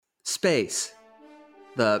Space,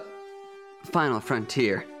 the final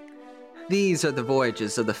frontier. These are the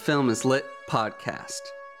voyages of the Film is Lit podcast.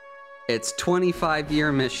 Its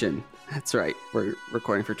 25-year mission, that's right, we're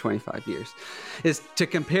recording for 25 years, is to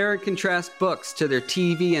compare and contrast books to their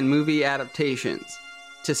TV and movie adaptations,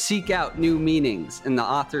 to seek out new meanings in the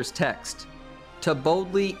author's text, to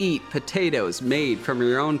boldly eat potatoes made from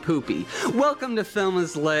your own poopy. Welcome to Film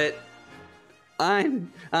is Lit.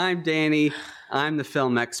 I'm Danny. I'm the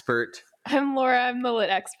film expert. I'm Laura. I'm the lit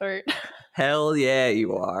expert. Hell yeah,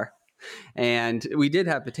 you are. And we did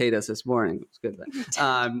have potatoes this morning. It was good.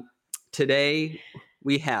 But, today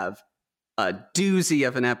we have a doozy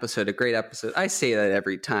of an episode, a great episode. I say that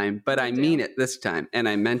every time, but I mean it this time, and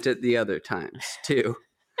I meant it the other times too.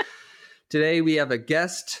 Today we have a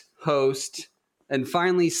guest host, and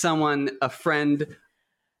finally a friend,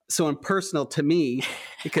 someone personal to me,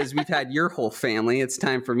 because we've had your whole family. It's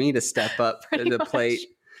time for me to step up to the plate.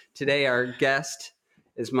 Today our guest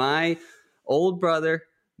is my old brother,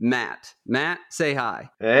 Matt. Matt, say hi.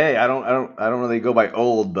 Hey, I don't really go by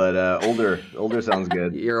old, but older sounds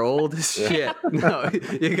good. You're old as shit. No,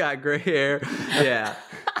 you got gray hair. Yeah.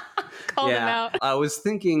 Called him out. I was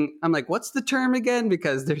thinking, I'm like, what's the term again?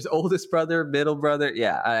 Because there's oldest brother, middle brother.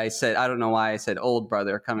 Yeah, I don't know why I said old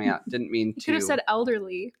brother coming out. Didn't mean to. You could have said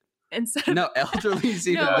elderly instead of. No, elderly is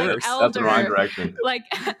even worse. That's the wrong direction.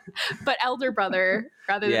 But elder brother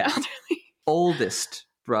rather than elderly. Oldest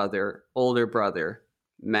brother, older brother,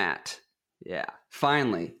 Matt. Yeah,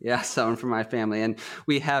 finally. Yeah, someone from my family. And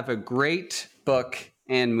we have a great book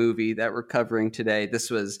and movie that we're covering today. This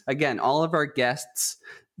was, again, all of our guests.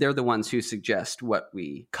 They're the ones who suggest what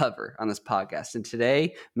we cover on this podcast. And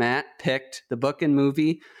today, Matt picked the book and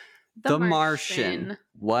movie, The Martian.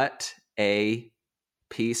 What a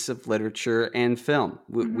piece of literature and film.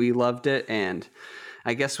 We loved it. And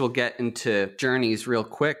I guess we'll get into journeys real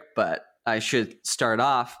quick, but I should start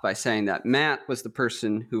off by saying that Matt was the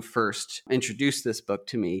person who first introduced this book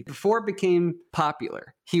to me before it became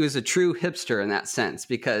popular. He was a true hipster in that sense,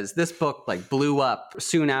 because this book blew up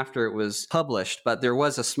soon after it was published, but there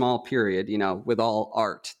was a small period, with all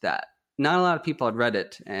art that not a lot of people had read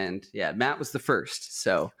it. And yeah, Matt was the first.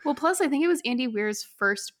 So, well, plus I think it was Andy Weir's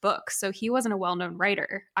first book, so he wasn't a well-known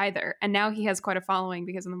writer either. And now he has quite a following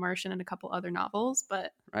because of The Martian and a couple other novels,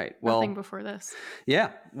 but nothing before this.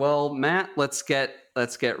 Yeah. Well, Matt, let's get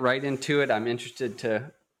right into it. I'm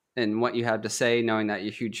interested in what you have to say, knowing that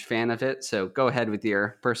you're a huge fan of it. So go ahead with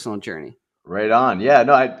your personal journey. Right on. Yeah,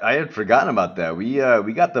 no, I had forgotten about that. We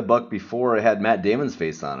got the book before it had Matt Damon's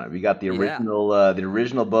face on it. We got the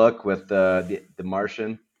original book with the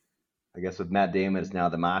Martian. I guess with Matt Damon, it's now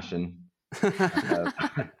the Martian. But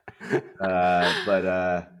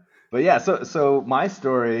yeah, so my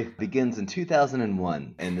story begins in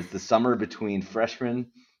 2001, and it's the summer between freshman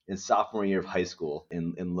and sophomore year of high school.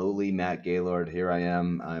 In lowly Matt Gaylord, here I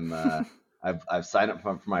am. I've signed up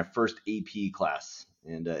for my first AP class.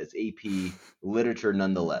 And it's AP literature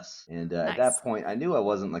nonetheless. And Nice. At that point, I knew I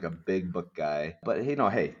wasn't a big book guy, but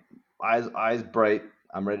hey, eyes bright.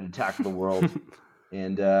 I'm ready to tackle the world.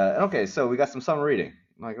 And okay, so we got some summer reading.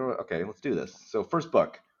 I'm like, oh, okay, let's do this. So first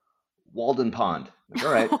book, Walden Pond.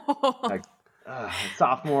 All right,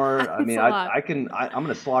 sophomore. I mean, I'm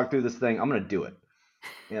gonna slog through this thing. I'm gonna do it.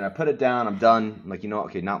 And I put it down. I'm done. I'm like,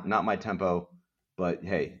 okay, not my tempo, but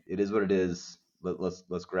hey, it is what it is.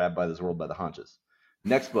 Let's grab by this world by the haunches.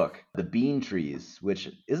 Next book, The Bean Trees, which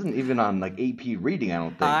isn't even on AP reading, I don't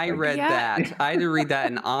think. I read that. I had to read that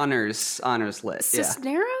in honors lit.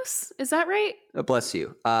 Cisneros? Is that right? Bless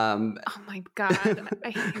you. Oh my God. I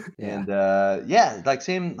hate you. And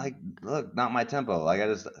same, look, not my tempo.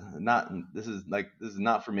 This is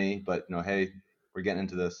not for me, but hey, we're getting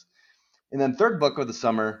into this. And then third book of the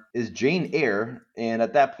summer is Jane Eyre. And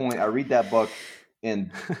at that point, I read that book and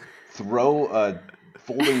throw a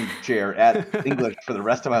folding chair at English for the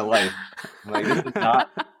rest of my life. I'm like, this is not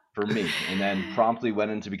for me. And then promptly went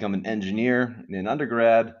in to become an engineer in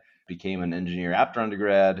undergrad, became an engineer after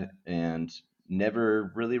undergrad, and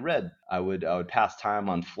never really read. I would pass time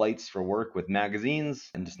on flights for work with magazines,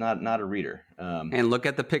 and just not a reader. And look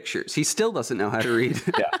at the pictures. He still doesn't know how to read.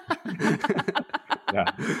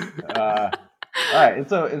 Yeah. All right, and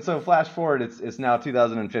so flash forward, it's now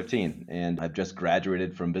 2015, and I've just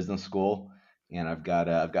graduated from business school. And I've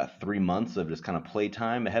got 3 months of just kind of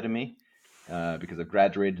playtime ahead of me, because I've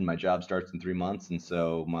graduated and my job starts in 3 months. And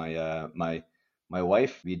so my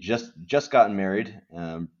wife, we just gotten married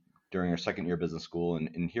during our second year of business school,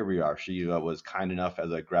 and here we are. She was kind enough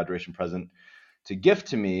as a graduation present to gift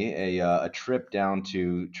to me a trip down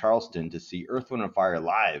to Charleston to see Earth, Wind & Fire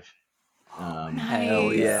live. Nice.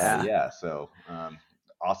 Hell yeah. Yeah. So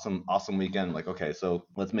awesome weekend. Like, okay, so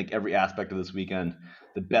let's make every aspect of this weekend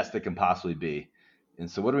the best it can possibly be. And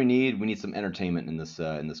so what do we need? We need some entertainment in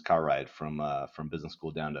this car ride from business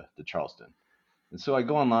school down to Charleston. And so I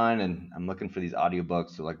go online and I'm looking for these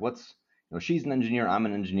audiobooks. So like, she's an engineer, I'm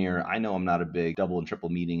an engineer. I know I'm not a big double and triple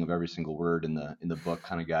meaning of every single word in the book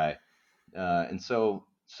kind of guy. And so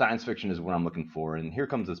science fiction is what I'm looking for. And here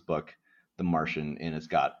comes this book, The Martian, and it's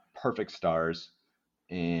got perfect stars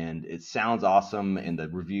and it sounds awesome. And the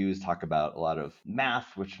reviews talk about a lot of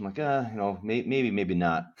math, which I'm like, maybe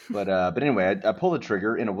not. But anyway, I pulled the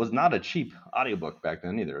trigger, and it was not a cheap audiobook back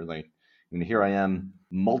then either. Like, here I am,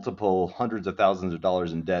 multiple hundreds of thousands of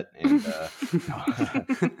dollars in debt, and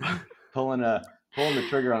pulling the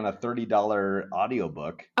trigger on a $30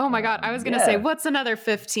 audiobook. Oh my God. I was going to say, what's another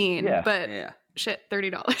 15? Yeah. But shit,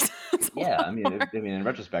 $30. Yeah. I mean, in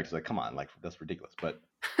retrospect, it's like, come on, like that's ridiculous, but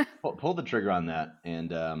pull the trigger on that.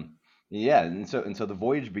 And, and so the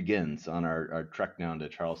voyage begins on our trek down to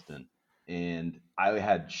Charleston, and I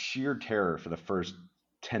had sheer terror for the first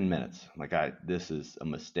 10 minutes. Like, this is a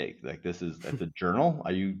mistake. Like, that's a journal.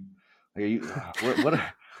 Are you, what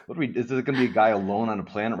are we, is this going to be a guy alone on a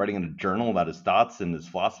planet writing in a journal about his thoughts and his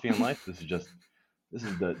philosophy in life? This is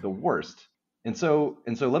the worst. And so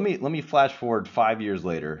let me flash forward 5 years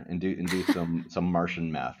later and do some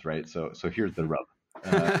Martian math, right? So here's the rub.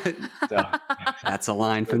 That's a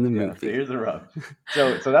line from the movie. So here's the rub.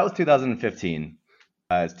 So that was 2015.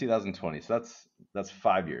 It's 2020. So that's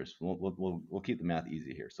 5 years. We'll keep the math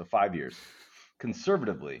easy here. So 5 years.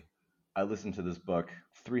 Conservatively, I listened to this book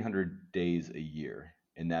 300 days a year,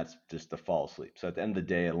 and that's just to fall asleep. So at the end of the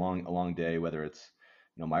day, a long day, whether it's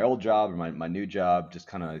my old job or my new job, just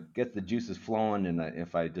kind of gets the juices flowing. And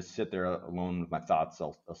if I just sit there alone with my thoughts,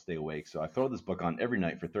 I'll stay awake. So I throw this book on every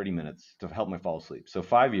night for 30 minutes to help me fall asleep. So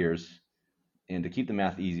 5 years, and to keep the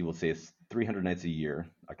math easy, we'll say it's 300 nights a year.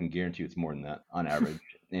 I can guarantee you it's more than that on average.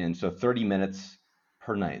 And so 30 minutes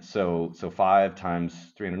per night. So 5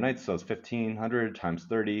 times 300 nights, so it's 1,500 times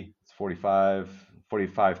 30. It's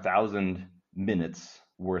 45,000 minutes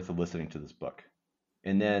worth of listening to this book.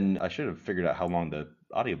 And then I should have figured out how long the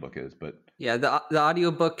audiobook is, but yeah, the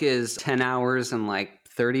audiobook is 10 hours and like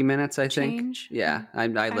 30 minutes, I think. Yeah, I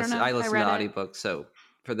listen to audiobooks so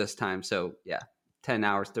for this time. So yeah, 10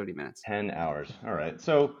 hours, 30 minutes. 10 hours. All right.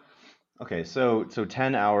 So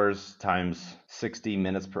 10 hours times 60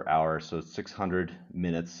 minutes per hour, so 600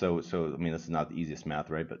 minutes. So I mean, this is not the easiest math,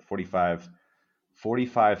 right? But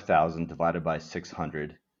 45,000 divided by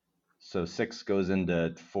 600. So 6 goes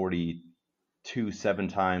into 42 7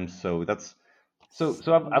 times. So that's so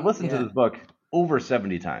I've listened to this book over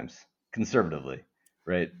 70 times conservatively,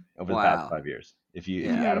 right? Over the past 5 years. If you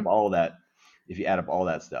add up all that,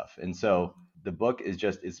 stuff. And so the book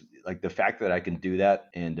is like the fact that I can do that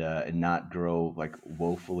and not grow like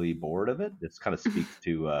woefully bored of it. This kind of speaks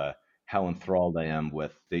to how enthralled I am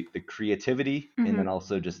with the creativity, and then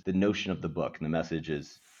also just the notion of the book. And the message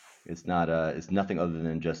is, it's nothing other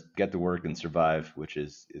than just get to work and survive, which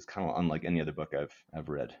is kind of unlike any other book I've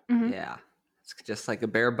read. Mm-hmm. Yeah, it's just like a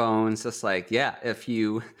bare bones. Just like, if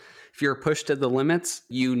you're pushed to the limits,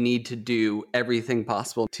 you need to do everything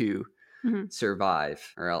possible to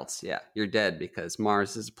survive, or else you're dead, because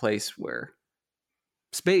Mars is a place where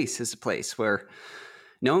space is a place where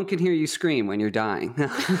no one can hear you scream when you're dying.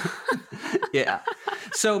 Yeah.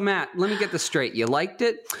 So Matt, let me get this straight. You liked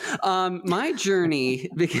it? My journey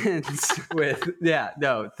begins with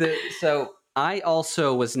so I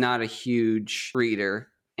also was not a huge reader,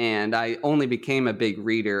 and I only became a big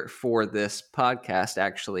reader for this podcast.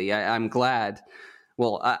 Actually, I'm glad.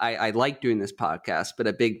 Well, I like doing this podcast, but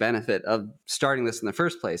a big benefit of starting this in the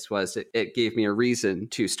first place was it gave me a reason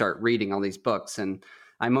to start reading all these books. And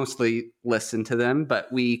I mostly listen to them,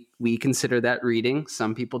 but we consider that reading.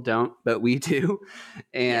 Some people don't, but we do.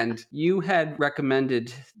 And you had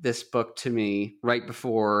recommended this book to me right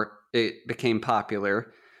before it became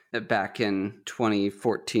popular, back in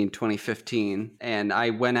 2014, 2015. And I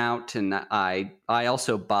went out and I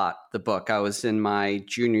also bought the book. I was in my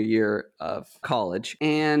junior year of college.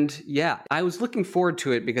 And I was looking forward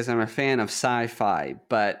to it because I'm a fan of sci-fi.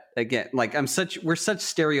 But again, like we're such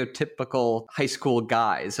stereotypical high school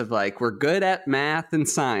guys of like, we're good at math and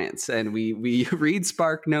science, and we read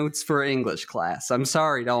Spark Notes for English class. I'm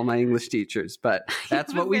sorry to all my English teachers, but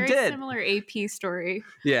that's what we did. Similar AP story.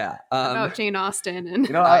 Yeah. About Jane Austen.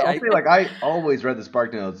 And I'll say, like, I always read the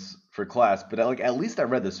Spark Notes for class, but at least I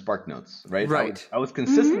read the Spark Notes, right? Right. I was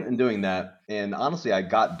consistent in doing that, and honestly, I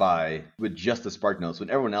got by with just the Spark Notes when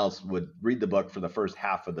everyone else would read the book for the first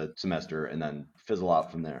half of the semester and then fizzle out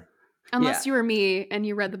from there. Unless you were me and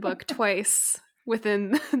you read the book twice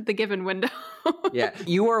within the given window. Yeah,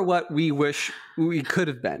 you are what we wish we could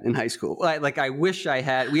have been in high school. Like I wish we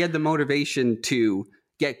had the motivation to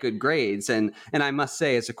get good grades. And I must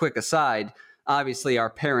say, as a quick aside, obviously our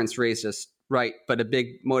parents raised us right, but a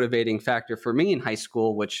big motivating factor for me in high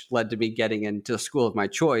school, which led to me getting into the school of my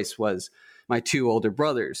choice, was my two older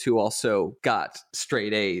brothers who also got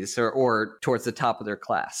straight A's or towards the top of their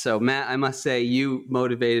class. So Matt, I must say you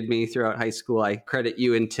motivated me throughout high school. I credit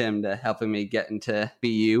you and Tim to helping me get into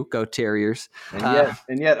BU. Go Terriers.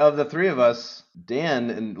 And yet of the three of us, Dan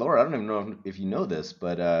and Laura, I don't even know if you know this,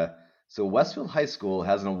 but so Westfield High School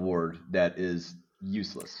has an award that is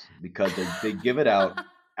useless because they give it out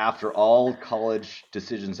after all college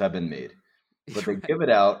decisions have been made. But they give it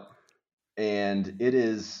out, and it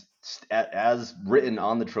is, as written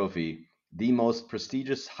on the trophy, the most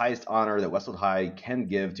prestigious, highest honor that Westfield High can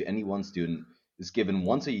give to any one student. Is given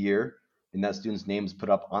once a year, and that student's name is put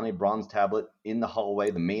up on a bronze tablet in the hallway,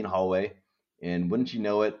 the main hallway. And wouldn't you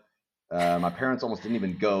know it, my parents almost didn't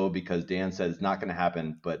even go because Dan said it's not going to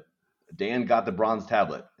happen, but Dan got the bronze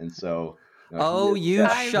tablet. And so...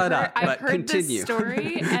 shut up. I've heard continue. This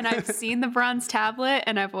story, and I've seen the bronze tablet,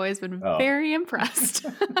 and I've always been very impressed.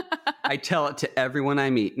 I tell it to everyone I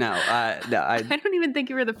meet. I don't even think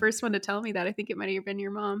you were the first one to tell me that. I think it might have been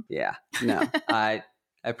your mom. Yeah, no, I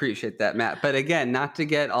appreciate that, Matt. But again, not to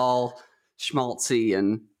get all schmaltzy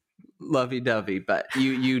and lovey-dovey, but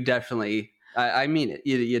you definitely, I mean it.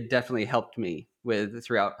 You definitely helped me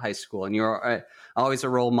throughout high school, and you're always a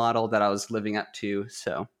role model that I was living up to.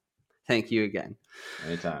 So. Thank you again.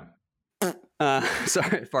 Anytime. Sorry,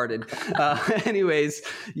 I farted. Anyways,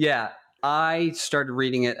 yeah, I started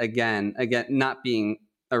reading it again, not being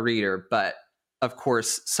a reader, but of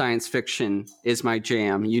course, science fiction is my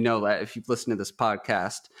jam. You know that if you've listened to this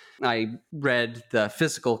podcast. I read the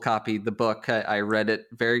physical copy, the book. I read it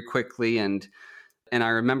very quickly, and I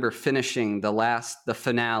remember finishing the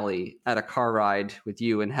finale at a car ride with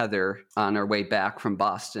you and Heather on our way back from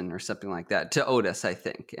Boston or something like that to Otis, I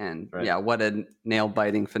think. And right. Yeah, what a nail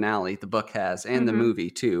biting finale the book has, and the movie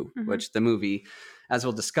too, which the movie, as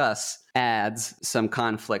we'll discuss, adds some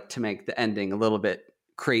conflict to make the ending a little bit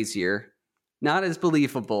crazier. Not as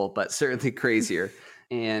believable, but certainly crazier.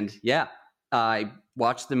 And yeah, I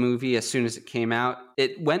watched the movie as soon as it came out.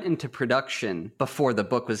 It went into production before the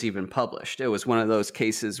book was even published. It was one of those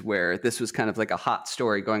cases where this was kind of like a hot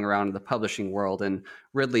story going around in the publishing world. And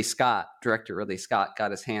director Ridley Scott,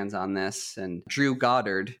 got his hands on this. And Drew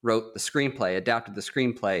Goddard wrote the screenplay, adapted the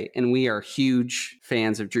screenplay. And we are huge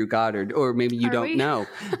fans of Drew Goddard, or maybe you don't know.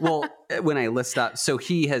 Well, when I list out, so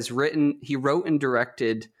he wrote and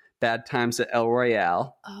directed Bad Times at El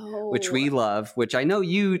Royale, which we love, which I know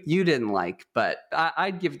you didn't like, but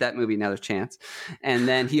I'd give that movie another chance. And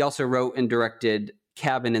then he also wrote and directed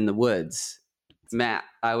Cabin in the Woods. Matt,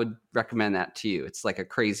 I would recommend that to you. It's like a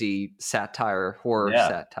crazy horror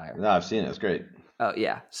satire. No, I've seen it. It's great. Oh,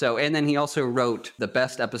 yeah. So, and then he also wrote the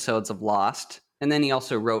best episodes of Lost. And then he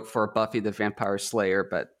also wrote for Buffy the Vampire Slayer,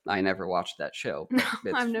 but I never watched that show.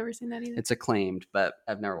 I've never seen that either. It's acclaimed, but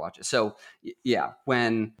I've never watched it. So, yeah,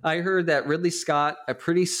 when I heard that Ridley Scott, a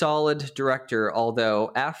pretty solid director,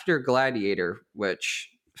 although after Gladiator, which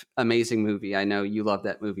amazing movie, I know you love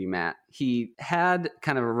that movie, Matt, he had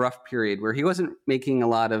kind of a rough period where he wasn't making a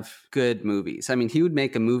lot of good movies. I mean, he would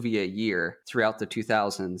make a movie a year throughout the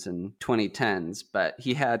 2000s and 2010s, but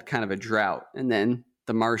he had kind of a drought. And then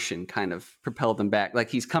The Martian kind of propelled him back. Like,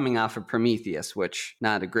 he's coming off of Prometheus, which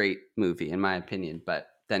not a great movie in my opinion, but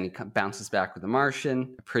then he bounces back with The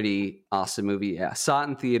Martian, a pretty awesome movie. Yeah, saw it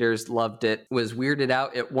in theaters, loved it, was weirded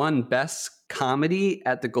out. It won Best Comedy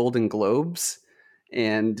at the Golden Globes.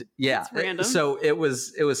 And yeah, so it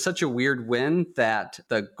was such a weird win that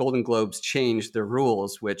the Golden Globes changed the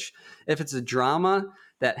rules, which if it's a drama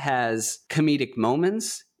that has comedic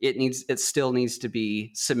moments, it still needs to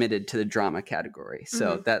be submitted to the drama category.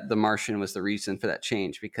 So that The Martian was the reason for that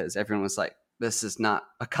change, because everyone was like, this is not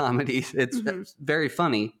a comedy. It's very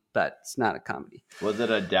funny, but it's not a comedy. Was it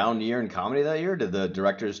a down year in comedy that year? Did the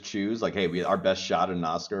directors choose like, hey, our best shot at an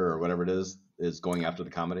Oscar or whatever it is going after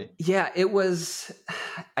the comedy? Yeah, it was,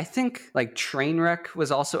 I think like Trainwreck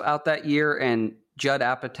was also out that year, and Judd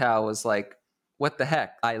Apatow was like, what the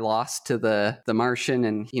heck? I lost to the Martian,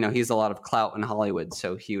 and he's a lot of clout in Hollywood,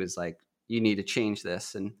 so he was like, you need to change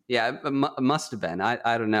this. And yeah, it must have been.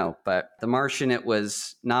 I don't know. But The Martian, it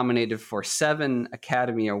was nominated for 7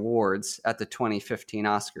 Academy Awards at the 2015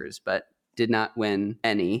 Oscars, but did not win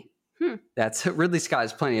any. That's Ridley Scott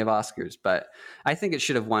has plenty of Oscars, but I think it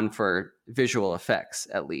should have won for visual effects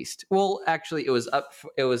at least. Well, actually, it was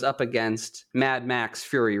up against Mad Max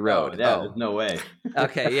Fury Road. There's no way.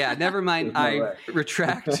 Okay, yeah, never mind. I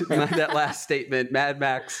retract that last statement. Mad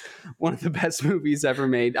Max, one of the best movies ever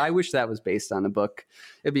made. I wish that was based on a book.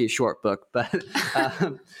 It'd be a short book, but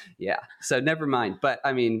yeah. So never mind. But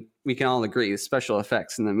I mean, we can all agree the special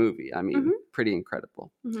effects in the movie. I mean, pretty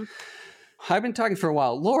incredible. Mm-hmm. I've been talking for a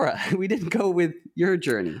while. Laura, we didn't go with your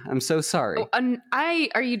journey. I'm so sorry. Oh,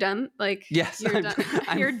 are you done? Yes,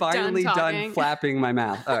 I'm finally done flapping my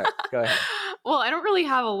mouth. All right, go ahead. Well, I don't really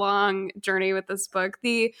have a long journey with this book.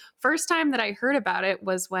 The first time that I heard about it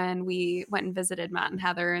was when we went and visited Matt and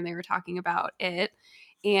Heather, and they were talking about it.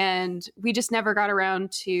 And we just never got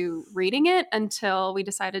around to reading it until we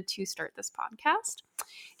decided to start this podcast.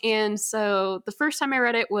 And so the first time I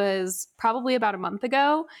read it was probably about a month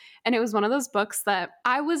ago. And it was one of those books that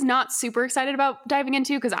I was not super excited about diving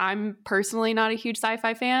into because I'm personally not a huge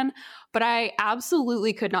sci-fi fan, but I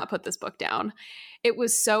absolutely could not put this book down. It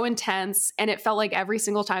was so intense, and it felt like every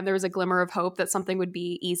single time there was a glimmer of hope that something would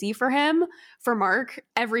be easy for him. For Mark,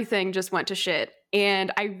 everything just went to shit,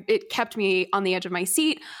 and it kept me on the edge of my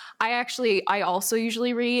seat. I also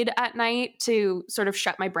usually read at night to sort of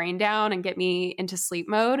shut my brain down and get me into sleep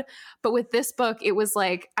mode. But with this book, it was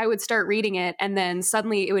like I would start reading it, and then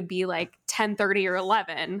suddenly it would be like 10:30 or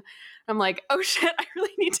 11. I'm like, oh shit, I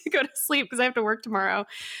really need to go to sleep because I have to work tomorrow.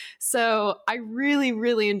 So I really,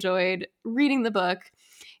 really enjoyed reading the book.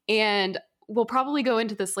 And we'll probably go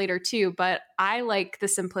into this later too, but I like the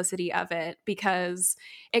simplicity of it because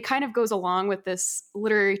it kind of goes along with this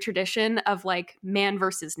literary tradition of like man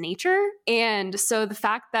versus nature. And so the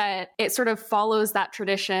fact that it sort of follows that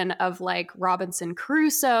tradition of like Robinson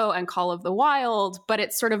Crusoe and Call of the Wild, but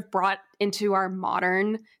it's sort of brought into our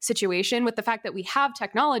modern situation with the fact that we have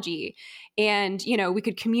technology and, you know, we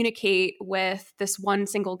could communicate with this one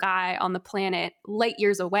single guy on the planet light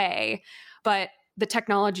years away, but the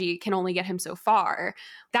technology can only get him so far.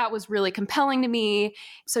 That was really compelling to me.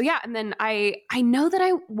 So yeah, and then I know that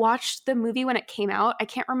I watched the movie when it came out. I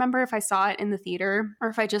can't remember if I saw it in the theater or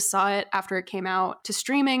if I just saw it after it came out to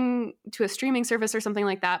a streaming service or something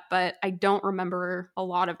like that, but I don't remember a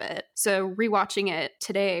lot of it. So rewatching it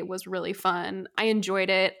today was really fun. I enjoyed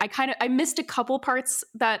it. I missed a couple parts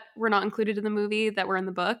that were not included in the movie that were in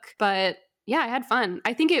the book, but yeah, I had fun.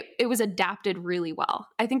 I think it was adapted really well.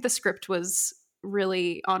 I think the script was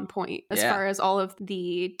really on point as far as all of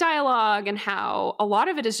the dialogue and how a lot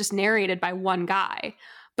of it is just narrated by one guy,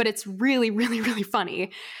 but it's really, really, really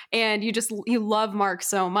funny. And you love Mark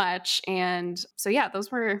so much. And so, yeah,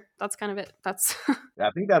 that's kind of it. That's, I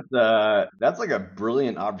think that's like a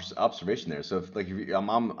brilliant observation there. So if I'm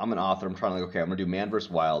an author, I'm trying to okay, I'm gonna do Man vs.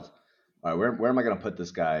 Wild. All right, where am I gonna put this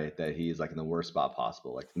guy that he's like in the worst spot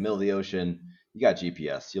possible? Like the middle of the ocean, you got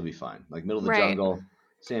GPS, you'll be fine. Like middle of the jungle,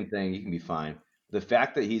 same thing, you can be fine. The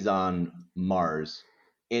fact that he's on Mars,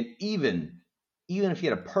 and even if he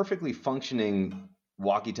had a perfectly functioning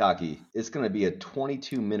walkie-talkie, it's going to be a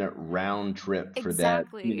 22-minute round trip for that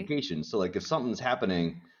communication. So, like, if something's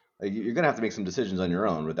happening, like, you're going to have to make some decisions on your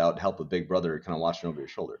own without help of Big Brother kind of watching over your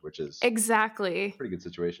shoulder, which is exactly a pretty good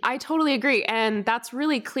situation. I totally agree. And that's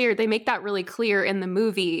really clear. They make that really clear in the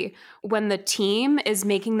movie when the team is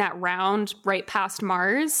making that round right past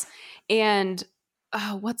Mars. And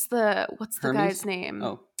what's the guy's name?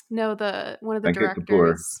 Oh no, one of the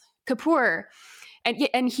directors, Kapoor,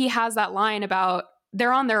 and he has that line about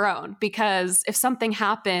they're on their own because if something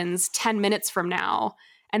happens 10 minutes from now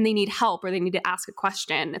and they need help or they need to ask a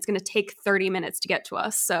question, it's going to take 30 minutes to get to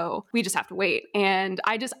us. So we just have to wait. And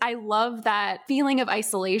I love that feeling of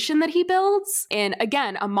isolation that he builds in,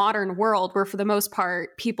 again, a modern world where for the most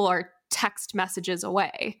part people are text messages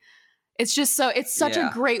away. It's just such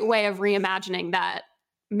a great way of reimagining that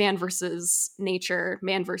man versus nature,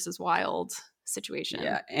 man versus wild situation.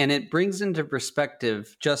 Yeah, and it brings into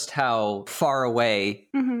perspective just how far away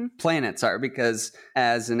planets are, because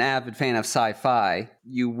as an avid fan of sci-fi,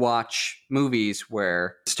 you watch movies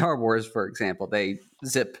where Star Wars, for example, they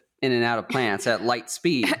zip in and out of planets at light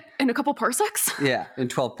speed. In a couple parsecs? Yeah, in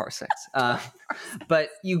 12 parsecs. But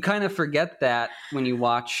you kind of forget that when you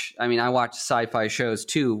watch, I watch sci-fi shows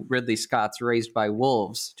too. Ridley Scott's Raised by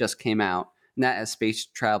Wolves just came out, and that has space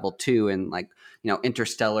travel too, and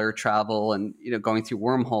interstellar travel and, going through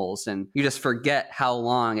wormholes. And you just forget how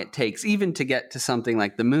long it takes even to get to something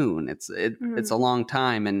like the moon. It's a long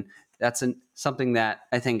time. And that's something that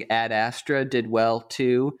I think Ad Astra did well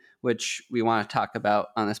too, which we want to talk about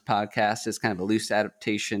on this podcast is kind of a loose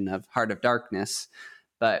adaptation of Heart of Darkness.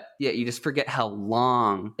 But yeah, you just forget how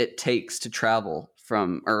long it takes to travel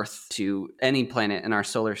from Earth to any planet in our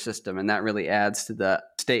solar system. And that really adds to the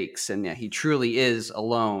stakes. And yeah, he truly is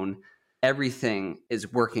alone. Everything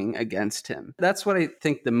is working against him. That's what I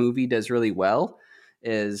think the movie does really well.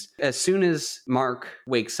 Is as soon as Mark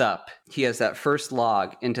wakes up, he has that first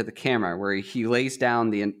log into the camera where he lays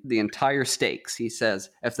down the entire stakes. He says,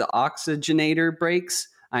 if the oxygenator breaks,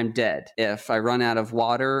 I'm dead. If I run out of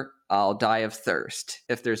water, I'll die of thirst.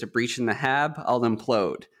 If there's a breach in the hab, I'll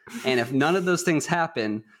implode. And if none of those things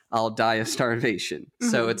happen, I'll die of starvation. Mm-hmm.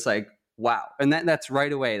 So it's like, wow. And that's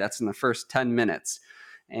right away. That's in the first 10 minutes.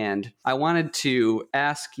 And I wanted to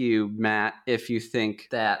ask you, Matt, if you think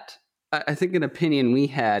that, I think an opinion we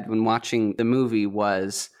had when watching the movie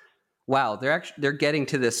was, wow, they're getting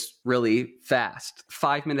to this really fast.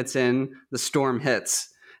 5 minutes in, the storm hits,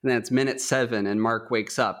 and then it's minute 7 and Mark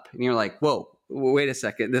wakes up. And you're like, whoa, wait a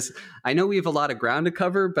second. I know we have a lot of ground to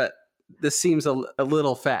cover, but this seems a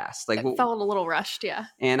little fast. Like it felt a little rushed, yeah.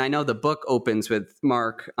 And I know the book opens with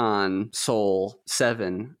Mark on Sol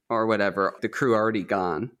 7 or whatever, the crew already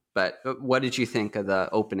gone. But what did you think of the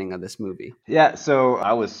opening of this movie? Yeah, so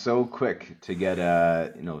I was so quick to get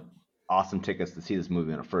awesome tickets to see this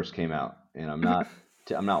movie when it first came out, and I'm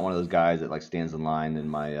not one of those guys that like stands in line in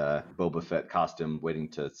my Boba Fett costume waiting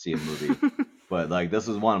to see a movie. But like this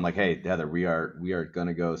was one. I'm like, hey Heather, we are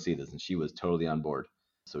gonna go see this, and she was totally on board.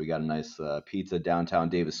 So we got a nice pizza downtown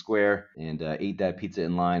Davis Square, and ate that pizza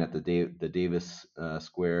in line at the Davis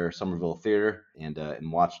Square Somerville Theater, and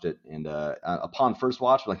watched it. And upon first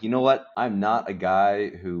watch, I'm like, you know what? I'm not a guy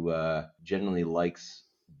who generally likes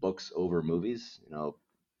books over movies. You know,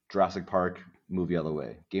 Jurassic Park, movie all the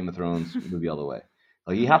way. Game of Thrones, movie all the way.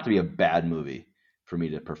 Like you have to be a bad movie for me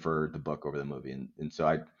to prefer the book over the movie. And so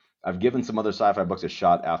I've given some other sci-fi books a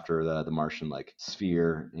shot after the Martian, like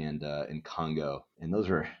Sphere and Congo, and those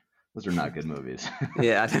are not good movies.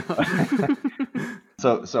 Yeah.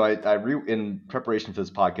 So in preparation for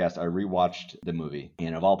this podcast, I rewatched the movie,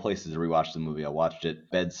 and of all places to rewatch the movie, I watched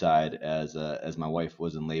it bedside as my wife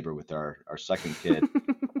was in labor with our second kid,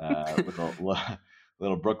 with a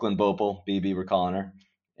little Brooklyn Bopal, BB, we're calling her,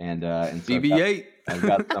 and so BB-8.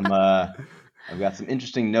 I've got some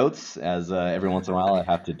interesting notes as every once in a while I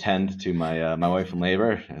have to tend to my wife in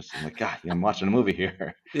labor. I'm like, God, I'm watching a movie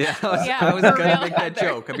here. Yeah, I was going to make that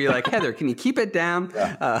joke. I'd be like, Heather, can you keep it down?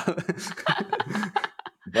 Yeah.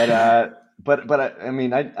 But I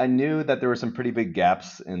mean, I knew that there were some pretty big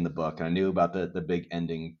gaps in the book, and I knew about the big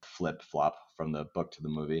ending flip-flop from the book to the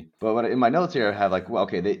movie. But in my notes here, I have like, well,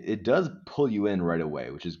 okay, it does pull you in right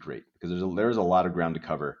away, which is great because there's a lot of ground to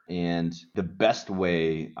cover. And the best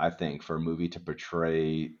way, I think, for a movie to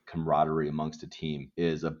portray camaraderie amongst a team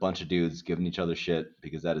is a bunch of dudes giving each other shit,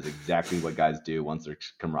 because that is exactly what guys do once they're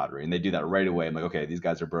camaraderie. And they do that right away. I'm like, okay, these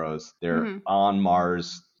guys are bros. They're on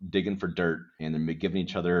Mars digging for dirt, and they're giving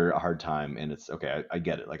each other a hard time, and it's okay. I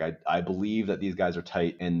get it. Like I believe that these guys are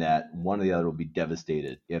tight, and that one or the other will be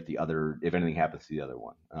devastated if anything happens to the other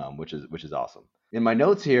one, which is awesome. In my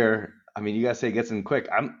notes here, I mean, you guys say it gets in quick.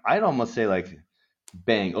 I'd almost say like,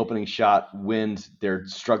 bang, opening shot, wind. They're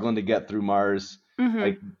struggling to get through Mars.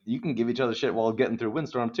 Like you can give each other shit while getting through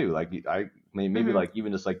windstorm too. Like maybe like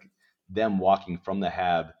even just like them walking from the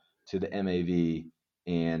hab to the MAV,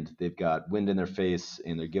 and they've got wind in their face,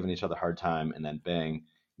 and they're giving each other a hard time, and then bang,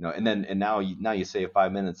 and now you save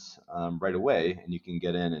 5 minutes right away, and you can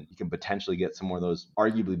get in, and you can potentially get some more of those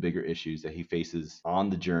arguably bigger issues that he faces on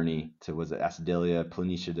the journey to, was it Acidalia,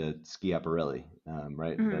 Planitia to Schiaparelli,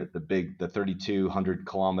 right? The 3,200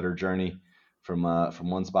 kilometer journey from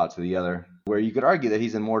one spot to the other, where you could argue that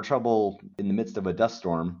he's in more trouble in the midst of a dust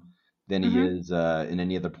storm than he is in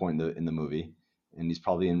any other point in the movie. And he's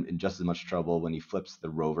probably in just as much trouble when he flips the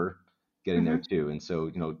rover getting there too. And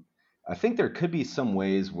so, I think there could be some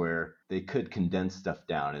ways where they could condense stuff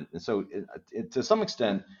down. And so to some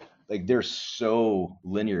extent, like they're so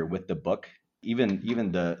linear with the book, even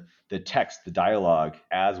the text, the dialogue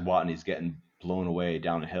as Watney's getting blown away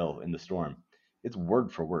down a hill in the storm, it's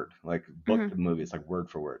word for word, like book to movie. It's like word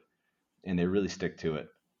for word, and they really stick to it.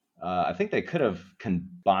 I think they could have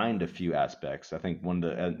combined a few aspects. I think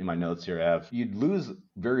in my notes here I have, you'd lose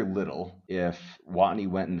very little if Watney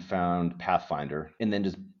went and found Pathfinder, and then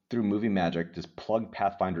just through movie magic, just plug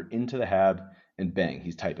Pathfinder into the hab, and bang,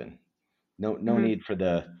 he's typing. No need for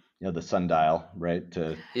the sundial, right?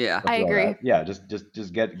 I agree. Yeah, just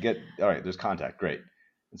get all right. There's contact, great.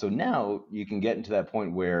 And so now you can get into that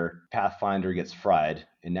point where Pathfinder gets fried,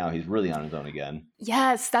 and now he's really on his own again.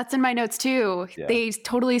 Yes, that's in my notes too. Yeah. They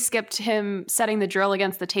totally skipped him setting the drill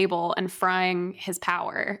against the table and frying his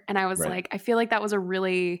power. And I was like, I feel like that was a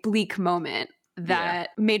really bleak moment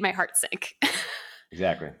that made my heart sink.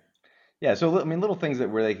 Exactly. Yeah, so I mean, little things that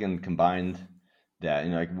where they can combine that,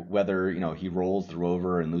 like whether he rolls the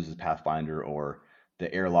rover and loses Pathfinder, or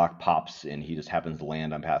the airlock pops and he just happens to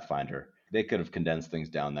land on Pathfinder. They could have condensed things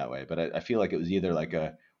down that way, but I feel like it was either like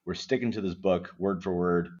we're sticking to this book word for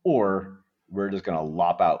word, or we're just gonna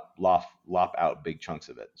lop out big chunks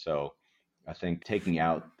of it. So I think taking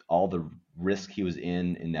out all the risk he was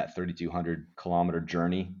in that 3,200-kilometer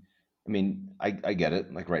journey. I mean, I get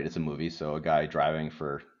it. Like, right, it's a movie, so a guy driving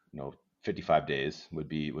for 55 days would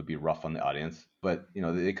be rough on the audience. But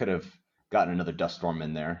they could have gotten another dust storm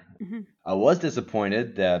in there. Mm-hmm. I was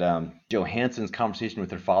disappointed that Johansson's conversation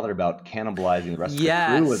with her father about cannibalizing the rest of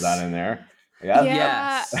the crew was not in there. Yeah.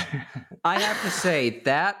 Yes. I have to say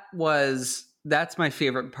that's my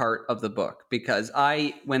favorite part of the book, because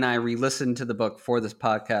when I re-listened to the book for this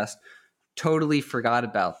podcast, totally forgot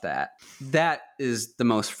about that. That is the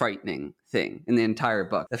most frightening thing in the entire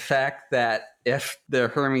book. The fact that if the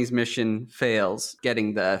Hermes mission fails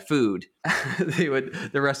getting the food,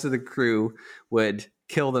 the rest of the crew would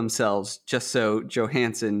kill themselves just so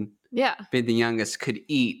Johansson, being the youngest, could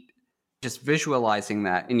eat. Just visualizing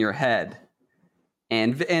that in your head.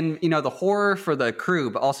 And the horror for the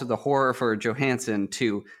crew, but also the horror for Johansson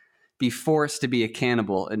to be forced to be a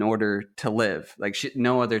cannibal in order to live. Like,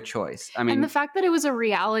 no other choice. I mean, and the fact that it was a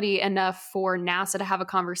reality enough for NASA to have a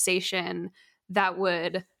conversation that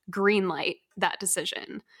would greenlight that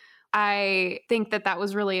decision. I think that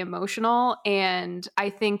was really emotional. And I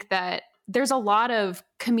think that there's a lot of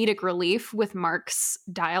comedic relief with Mark's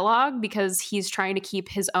dialogue because he's trying to keep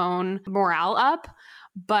his own morale up.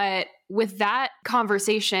 But with that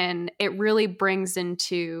conversation, it really brings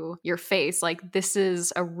into your face, like, this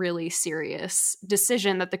is a really serious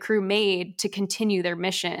decision that the crew made to continue their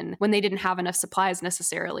mission when they didn't have enough supplies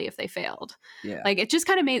necessarily if they failed. Yeah. Like, it just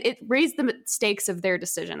kind of raised the stakes of their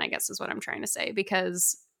decision, I guess is what I'm trying to say,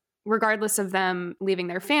 because regardless of them leaving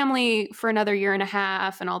their family for another year and a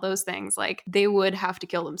half and all those things, like, they would have to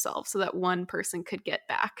kill themselves so that one person could get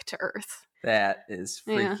back to Earth. That is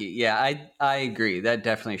freaky. Yeah, I agree. That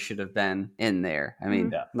definitely should have been in there. I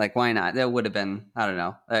mean, like, why not? That would have been, I don't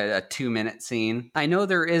know, a 2-minute scene. I know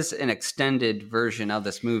there is an extended version of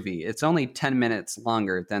this movie. It's only 10 minutes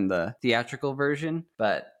longer than the theatrical version,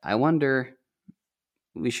 but I wonder,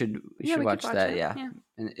 we should watch that.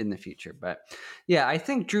 In the future. But yeah, I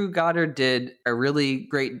think Drew Goddard did a really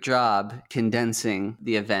great job condensing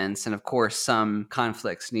the events. And of course, some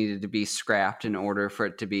conflicts needed to be scrapped in order for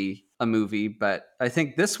it to be a movie. But I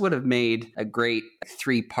think this would have made a great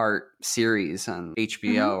 3-part series on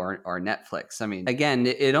HBO or Netflix. I mean, again,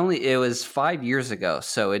 it was 5 years ago,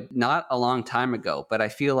 so not a long time ago, but I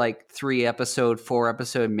feel like 3-episode,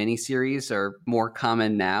 4-episode miniseries are more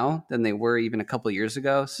common now than they were even a couple of years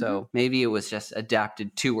ago. So maybe it was just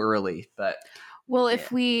adapted too early. But well,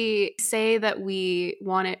 if we say that we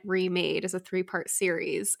want it remade as a 3-part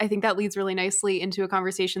series, I think that leads really nicely into a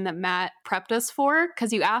conversation that Matt prepped us for,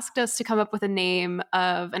 because you asked us to come up with a name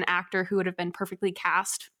of an actor who would have been perfectly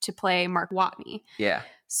cast to play Mark Watney. Yeah.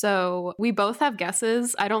 So we both have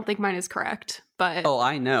guesses. I don't think mine is correct, but... Oh,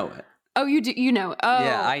 I know it. Oh, you do? You know? Oh,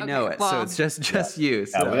 yeah, I know it. Well, so it's just you.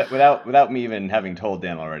 So. Without me even having told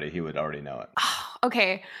Dan already, he would already know it.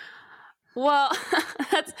 Okay. Well,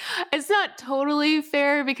 it's not totally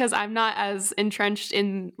fair because I'm not as entrenched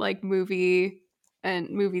in like movies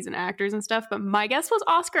and actors and stuff, but my guess was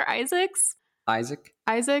Oscar Isaacs.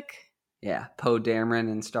 Isaac? Yeah, Poe Dameron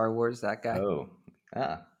in Star Wars, that guy. Oh,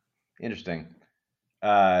 interesting.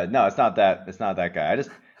 No, it's not that. It's not that guy.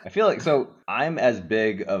 I feel like, so I'm as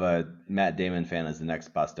big of a Matt Damon fan as the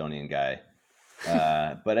next Bostonian guy,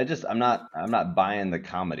 but I'm not buying the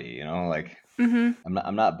comedy. Like. Mm-hmm.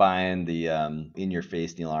 I'm not buying the in your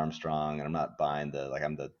face Neil Armstrong, and I'm not buying the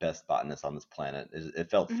I'm the best botanist on this planet.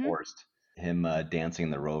 It felt forced. Him dancing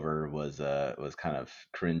in the rover was kind of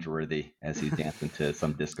cringeworthy as he's dancing to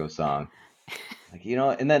some disco song. Like,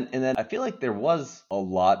 and then I feel like there was a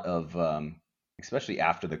lot of especially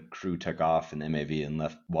after the crew took off in the MAV and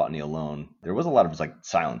left Watney alone, there was a lot of just like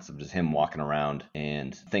silence of just him walking around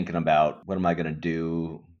and thinking about, what am I gonna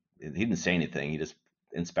do? He didn't say anything. He just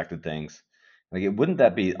inspected things. Like, wouldn't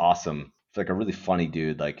that be awesome? It's like a really funny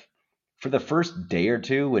dude. Like, for the first day or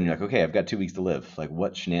two, when you're like, okay, I've got 2 weeks to live. Like,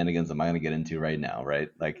 what shenanigans am I going to get into right now? Right?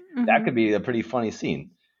 Like, that could be a pretty funny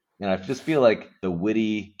scene. And I just feel like the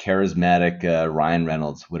witty, charismatic Ryan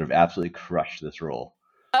Reynolds would have absolutely crushed this role.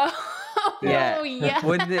 Oh, yeah.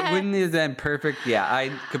 Wouldn't it have been perfect? Yeah,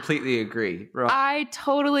 I completely agree. I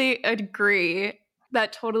totally agree.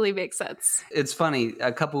 That totally makes sense. It's funny.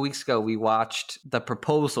 A couple weeks ago, we watched The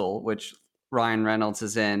Proposal, which Ryan Reynolds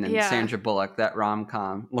is in, and Yeah. Sandra Bullock, that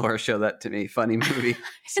rom-com. Laura showed that to me. Funny movie.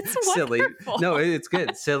 It's Silly. wonderful. No, it's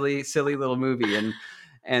good. Silly little movie.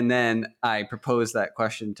 And then I proposed that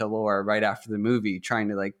question to Laura right after the movie, trying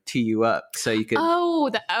to like tee you up so you could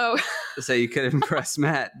so you could impress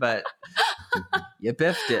Matt, but you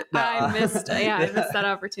biffed it. No. I missed that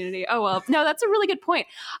opportunity. Oh well. No, that's a really good point.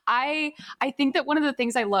 I think that one of the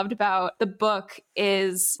things I loved about the book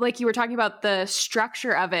is, like you were talking about, the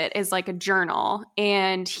structure of it is like a journal,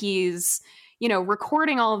 and he's, you know,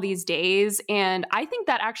 recording all of these days. And I think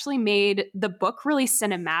that actually made the book really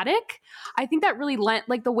cinematic. I think that really lent,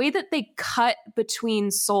 like, the way that they cut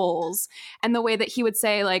between souls and the way that he would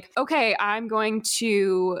say, like, okay, I'm going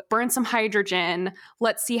to burn some hydrogen.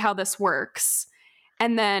 Let's see how this works.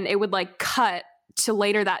 And then it would like cut to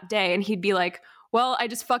later that day, and he'd be like, well, I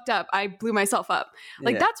just fucked up. I blew myself up.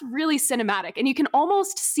 Like, that's really cinematic. And you can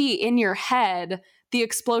almost see in your head the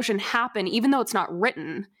explosion happen, even though it's not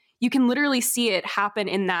written. You can literally see it happen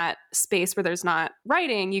in that space where there's not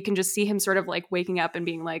writing. You can just see him sort of like waking up and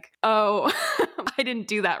being like, oh, I didn't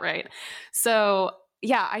do that right. So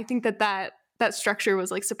yeah, I think that structure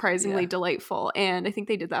was like surprisingly delightful. And I think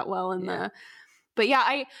they did that well in but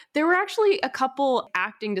yeah, there were actually a couple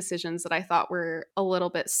acting decisions that I thought were a little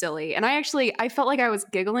bit silly. And I felt like I was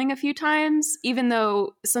giggling a few times, even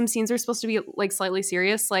though some scenes are supposed to be like slightly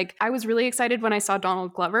serious. Like, I was really excited when I saw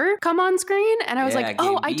Donald Glover come on screen, and I was like,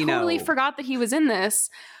 oh, I totally forgot that he was in this.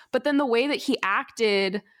 But then the way that he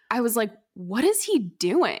acted, I was like, what is he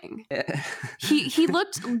doing? He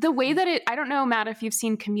looked, the way that I don't know, Matt, if you've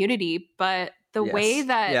seen Community, but the way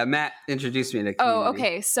that... Yeah, Matt introduced me to Community. Oh,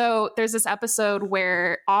 okay. So there's this episode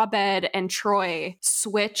where Abed and Troy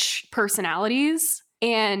switch personalities,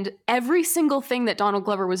 and every single thing that Donald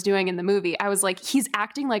Glover was doing in the movie, I was like, he's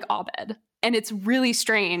acting like Abed. And it's really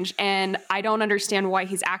strange, and I don't understand why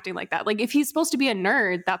he's acting like that. Like, if he's supposed to be a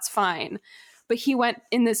nerd, that's fine. But he went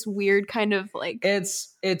in this weird kind of like...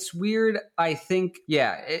 It's weird. I think,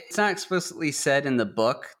 it's not explicitly said in the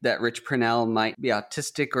book that Rich Purnell might be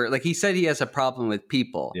autistic, or like he said he has a problem with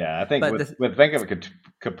people. Yeah, I think with Venkat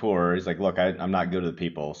Kapoor, he's like, look, I'm not good with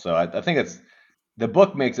people. So I think the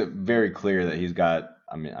book makes it very clear that he's got,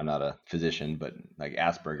 I mean, I'm not a physician, but like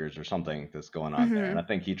Asperger's or something that's going on there. And I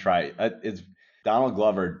think Donald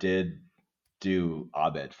Glover did do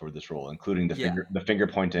Abed for this role, including the finger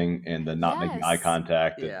pointing and the not making eye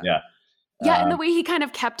contact. And the way he kind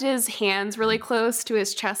of kept his hands really close to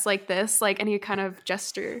his chest like this, like, and he kind of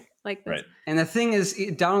gesture like this. Right. And the thing is,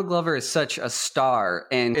 Donald Glover is such a star,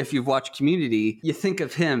 and if you've watched Community, you think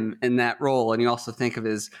of him in that role, and you also think of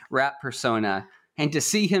his rap persona. And to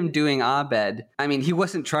see him doing Abed, I mean, he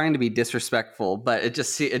wasn't trying to be disrespectful, but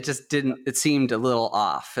it seemed a little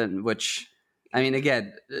off, and which... I mean,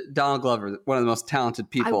 again, Donald Glover, one of the most talented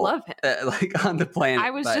people I love him. Like on the planet. I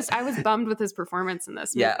was bummed with his performance in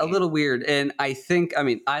this movie. Yeah, a little weird. And I think, I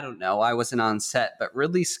mean, I don't know. I wasn't on set, but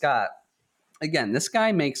Ridley Scott, again, this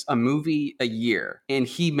guy makes a movie a year, and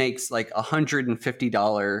he makes like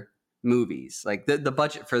 $150 movies. Like the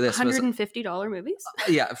budget for this was $150 movies?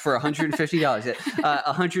 Yeah, for $150.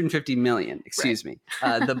 $150 million, excuse me.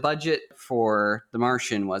 The budget for The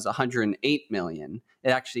Martian was $108 million. It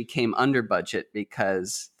actually came under budget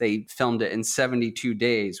because they filmed it in 72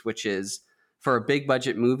 days, which is, for a big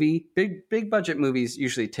budget movie, big budget movies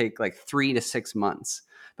usually take like 3 to 6 months.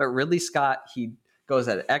 But Ridley Scott, he goes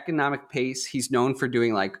at an economic pace. He's known for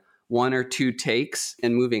doing like 1 or 2 takes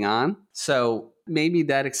and moving on. So maybe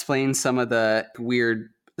that explains some of the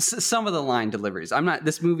line deliveries.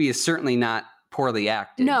 This movie is certainly not poorly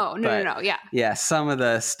acted. No. Yeah. Yeah. Some of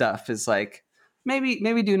the stuff is like,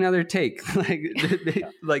 maybe do another take,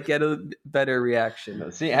 like get a better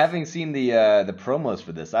reaction. See, having seen the promos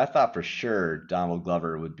for this, I thought for sure Donald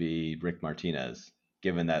Glover would be Rick Martinez,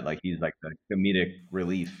 given that like he's like the comedic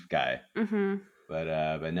relief guy. Mm-hmm.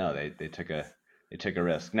 But no, they took a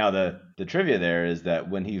risk. Now the trivia there is that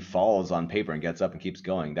when he falls on paper and gets up and keeps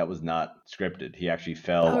going, that was not scripted. He actually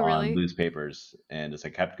fell on loose papers and just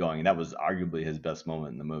like kept going. And that was arguably his best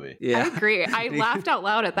moment in the movie. Yeah, I agree. I laughed out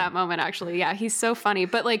loud at that moment, actually. Yeah, he's so funny.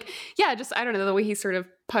 But like, yeah, just, I don't know, the way he sort of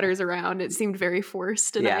putters around, it seemed very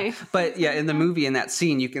forced. And in the movie, in that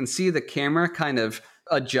scene, you can see the camera kind of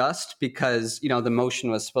adjust because, you know, the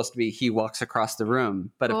motion was supposed to be he walks across the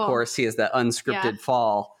room. But of course, he has that unscripted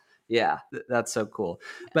fall. Yeah, that's so cool.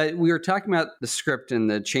 But we were talking about the script and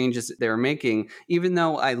the changes that they were making. Even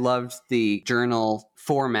though I loved the journal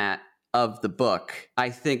format of the book. I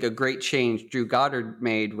think a great change Drew Goddard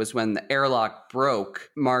made was when the airlock broke,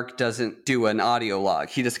 Mark doesn't do an audio log.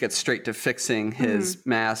 He just gets straight to fixing his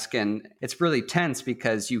mask. And it's really tense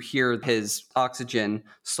because you hear his oxygen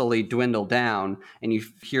slowly dwindle down and you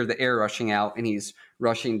hear the air rushing out, and he's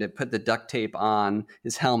rushing to put the duct tape on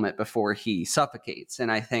his helmet before he suffocates.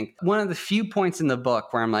 And I think one of the few points in the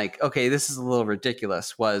book where I'm like, okay, this is a little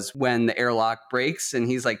ridiculous, was when the airlock breaks and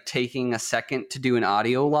he's like taking a second to do an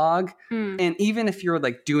audio log. And even if you're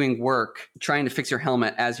like doing work, trying to fix your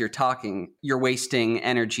helmet as you're talking, you're wasting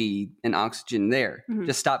energy and oxygen there.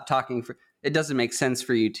 Just stop talking. It doesn't make sense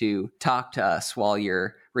for you to talk to us while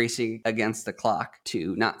you're racing against the clock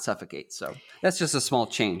to not suffocate. So that's just a small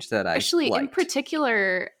change that I actually liked. In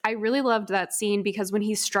particular, I really loved that scene because when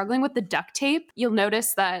he's struggling with the duct tape, you'll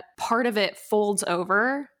notice that part of it folds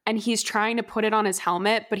over and he's trying to put it on his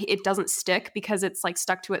helmet, but it doesn't stick because it's like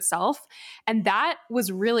stuck to itself. And that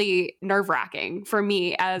was really nerve-wracking for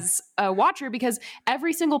me as a watcher, because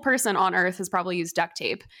every single person on Earth has probably used duct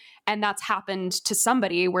tape. And that's happened to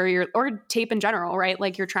somebody where or tape in general, right?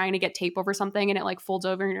 Like you're trying to get tape over something and it like folds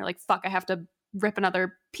over and you're like, fuck, I have to rip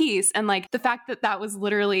another piece. And like the fact that that was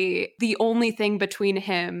literally the only thing between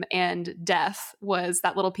him and death was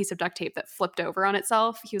that little piece of duct tape that flipped over on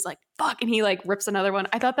itself. He was like, fuck. And he like rips another one.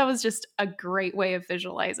 I thought that was just a great way of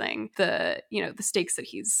visualizing the stakes that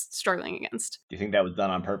he's struggling against. Do you think that was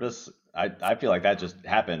done on purpose? I feel like that just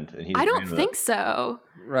happened. And I don't think so.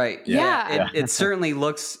 Right. Yeah. It certainly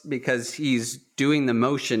looks, because he's doing the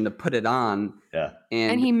motion to put it on. Yeah.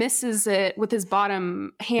 And he misses it with his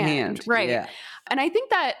bottom hand. Right. Yeah. And I think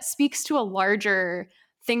that speaks to a larger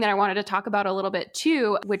thing that I wanted to talk about a little bit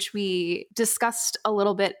too, which we discussed a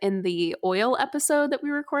little bit in the oil episode that we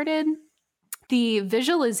recorded. The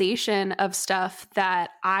visualization of stuff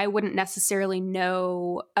that I wouldn't necessarily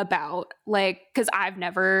know about, like, because I've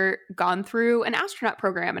never gone through an astronaut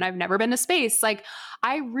program and I've never been to space. Like,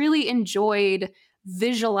 I really enjoyed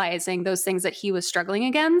visualizing those things that he was struggling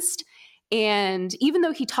against. And even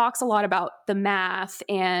though he talks a lot about the math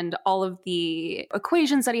and all of the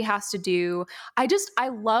equations that he has to do, I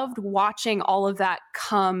loved watching all of that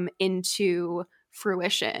come into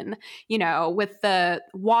fruition, with the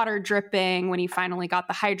water dripping when he finally got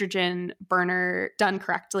the hydrogen burner done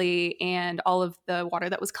correctly, and all of the water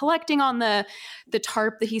that was collecting on the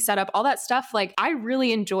tarp that he set up, all that stuff. Like, I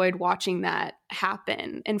really enjoyed watching that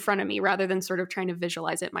happen in front of me rather than sort of trying to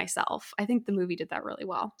visualize it myself. I think the movie did that really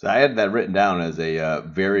well. So I had that written down as a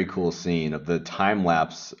very cool scene of the time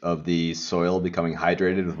lapse of the soil becoming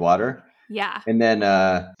hydrated with water. Yeah. And then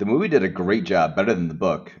the movie did a great job, better than the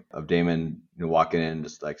book, of Damon walking in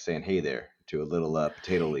just like saying, hey there, to a little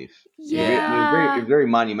potato leaf. Yeah. It was very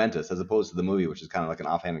monumentous, as opposed to the movie, which is kind of like an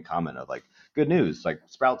offhanded comment of like, good news, like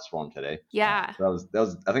sprouts formed today. Yeah. So that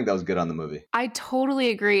was I think that was good on the movie. I totally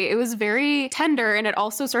agree. It was very tender, and it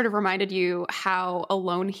also sort of reminded you how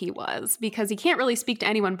alone he was, because he can't really speak to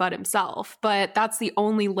anyone but himself, but that's the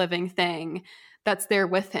only living thing that's there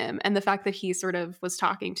with him. And the fact that he sort of was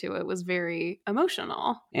talking to it was very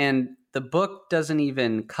emotional. And the book doesn't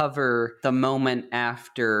even cover the moment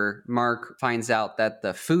after Mark finds out that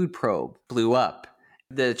the food probe blew up.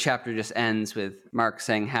 The chapter just ends with Mark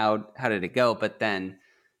saying, how did it go? But then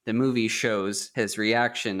the movie shows his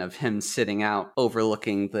reaction of him sitting out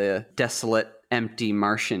overlooking the desolate, empty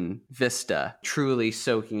Martian vista, truly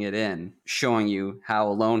soaking it in, showing you how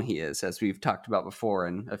alone he is, as we've talked about before,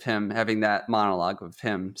 and of him having that monologue of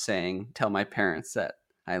him saying, tell my parents that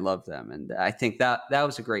I love them. And I think that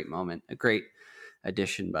was a great moment, a great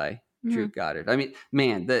addition by Drew Goddard. I mean,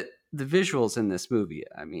 man, the visuals in this movie,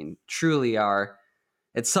 I mean, truly are.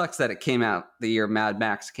 It sucks that it came out the year Mad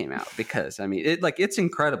Max came out, because I mean, it's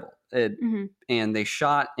incredible. And they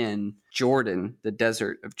shot in Jordan, the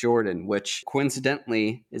desert of Jordan, which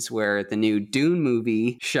coincidentally is where the new Dune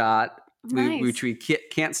movie shot, nice. Which we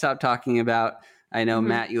can't stop talking about. I know,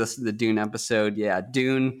 Matt, you listened to the Dune episode. Yeah,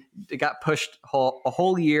 Dune, it got pushed a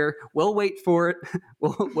whole year. We'll wait for it.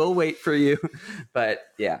 We'll wait for you. But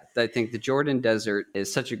yeah, I think the Jordan desert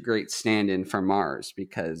is such a great stand-in for Mars,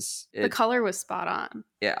 because the color was spot on.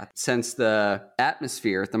 Yeah, since the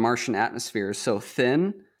Martian atmosphere is so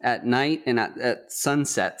thin, at night and at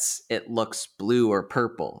sunsets, it looks blue or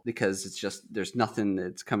purple, because it's just, there's nothing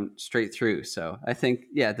that's come straight through. So I think,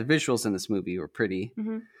 yeah, the visuals in this movie were pretty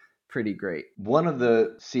great. One of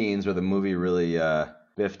the scenes where the movie really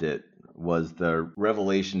biffed it was the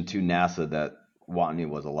revelation to NASA that Watney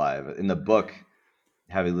was alive. In the book,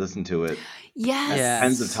 having listened to it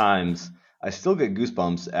tens of times, I still get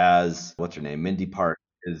goosebumps as, what's her name, Mindy Park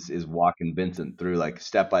is walking Vincent through, like,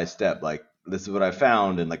 step by step, like, this is what I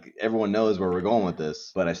found, and like everyone knows where we're going with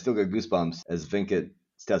this, but I still get goosebumps as Venkat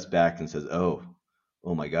steps back and says, oh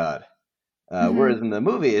my God. Whereas in the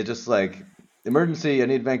movie, it's just like, emergency, I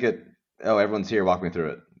need Venkat. Oh, everyone's here, walk me through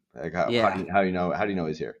it. Like how do you know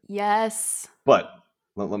he's here? Yes. But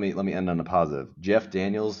let me end on a positive. Jeff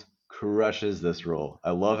Daniels crushes this role.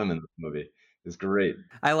 I love him in this movie. It's great.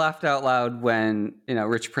 I laughed out loud when,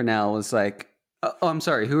 Rich Purnell was like, oh, I'm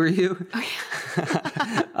sorry, who are you?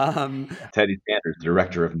 Teddy Sanders,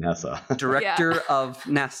 director of NASA. Director of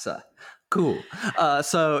NASA. Cool.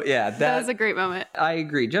 So yeah, that was a great moment. I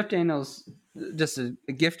agree. Jeff Daniels, just a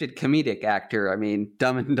gifted comedic actor. I mean,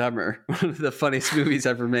 Dumb and Dumber, one of the funniest movies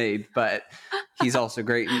ever made, but he's also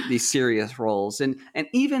great in these serious roles. And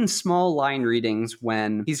even small line readings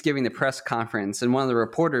when he's giving the press conference and one of the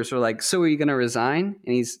reporters are like, so are you going to resign?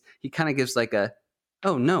 And he kind of gives like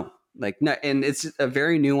oh no. Like, no, and it's a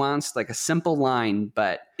very nuanced, like a simple line,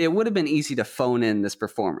 but it would have been easy to phone in this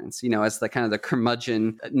performance, as the kind of the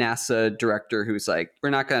curmudgeon NASA director who's like,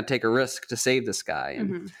 we're not going to take a risk to save this guy.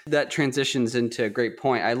 And that transitions into a great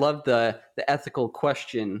point. I love the ethical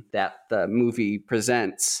question that the movie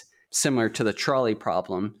presents, similar to the trolley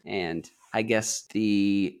problem. And I guess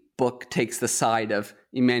the book takes the side of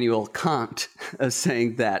Immanuel Kant of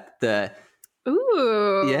saying that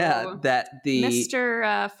Ooh. Yeah, that the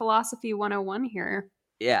Mr. Philosophy 101 here.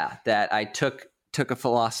 Yeah, that I took a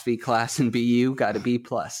philosophy class in BU, got a B+.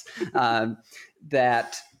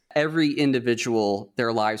 That every individual,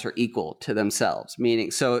 their lives are equal to themselves.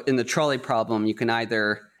 Meaning, so in the trolley problem, you can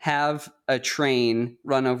either have a train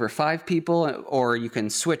run over 5 people, or you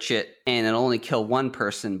can switch it and it'll only kill one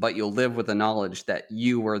person, but you'll live with the knowledge that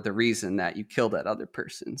you were the reason that you killed that other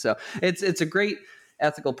person. So it's a great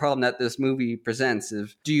ethical problem that this movie presents.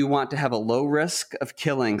 Is, do you want to have a low risk of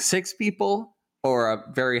killing 6 people or a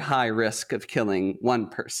very high risk of killing 1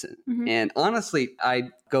 person? And honestly, I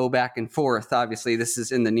go back and forth. Obviously, this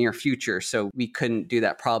is in the near future, so we couldn't do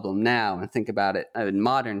that problem now and think about it in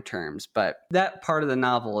modern terms. But that part of the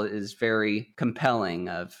novel is very compelling,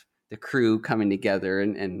 of the crew coming together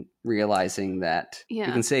and realizing that we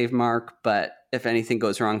can save Mark, but if anything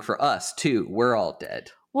goes wrong for us too, we're all dead.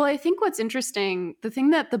 Well, I think what's interesting, the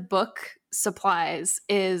thing that the book supplies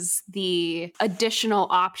is the additional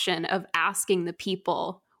option of asking the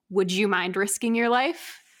people, would you mind risking your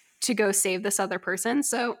life to go save this other person?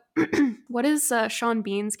 So what is Sean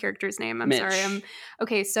Bean's character's name? I'm Mitch. sorry.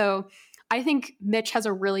 Okay, so I think Mitch has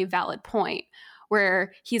a really valid point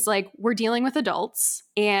where he's like, we're dealing with adults,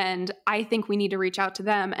 and I think we need to reach out to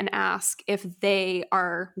them and ask if they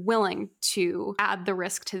are willing to add the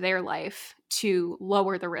risk to their life to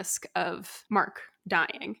lower the risk of Mark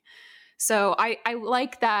dying. So I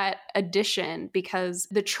like that addition, because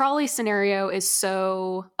the trolley scenario is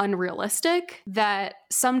so unrealistic that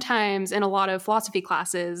sometimes in a lot of philosophy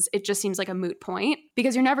classes, it just seems like a moot point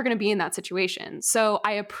because you're never going to be in that situation. So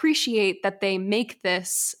I appreciate that they make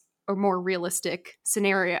this a more realistic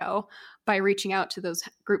scenario by reaching out to those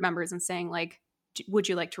group members and saying, like, would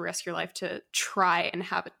you like to risk your life to try and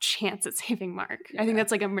have a chance at saving Mark? I think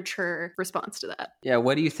that's like a mature response to that. Yeah.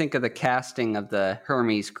 What do you think of the casting of the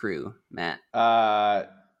Hermes crew, Matt?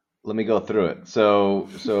 Let me go through it. So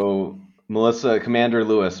Commander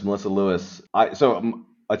Lewis, Melissa Lewis.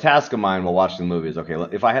 A task of mine while watching the movie is, okay,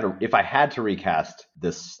 if I had to recast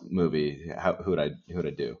this movie, who would I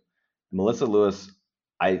do? Melissa Lewis.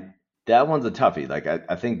 That one's a toughie. Like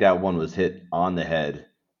I think that one was hit on the head.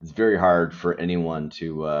 It's very hard for anyone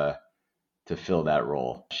to fill that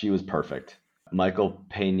role. She was perfect. Michael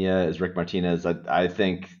Pena is Rick Martinez. I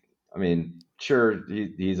think. I mean, sure,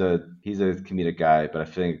 he's a comedic guy, but I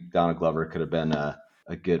think Donald Glover could have been a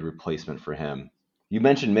good replacement for him. You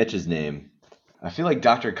mentioned Mitch's name. I feel like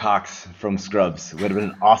Dr. Cox from Scrubs would have been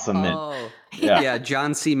an awesome Mitch. Oh, yeah,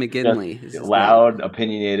 John C. McGinley. Loud,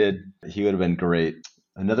 opinionated. He would have been great.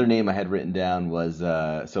 Another name I had written down was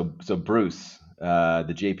so Bruce,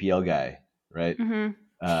 the JPL guy, right?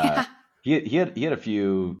 Yeah. He had a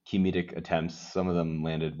few comedic attempts. Some of them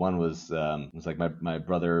landed. One was like my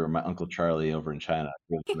brother or my Uncle Charlie over in China.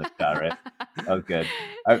 Right? That was good.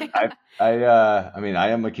 I mean, I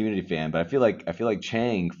am a Community fan, but I feel like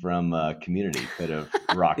Chang from Community could have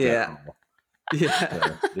rocked that role.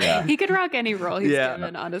 Yeah. He could rock any role he's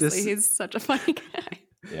given, honestly. He's such a funny guy.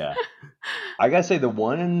 Yeah. I gotta say, the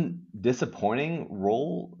one disappointing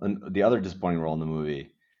role, and the other disappointing role in the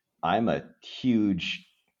movie, I'm a huge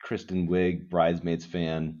Kristen Wiig Bridesmaids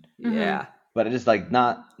fan. Yeah. But it just like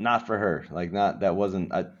not for her. Like I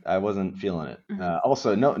wasn't feeling it.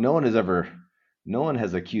 Also, no one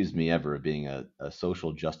has accused me ever of being a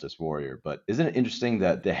social justice warrior. But isn't it interesting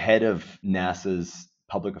that the head of NASA's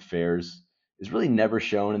public affairs is really never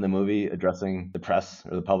shown in the movie addressing the press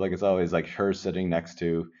or the public. It's always like her sitting next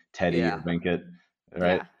to Teddy or Yeah. Benkett,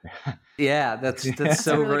 right? Yeah. Yeah, that's That's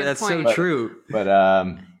a really good that's so point. true.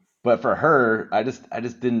 But for her, I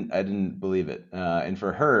didn't believe it. And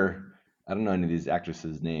for her, I don't know any of these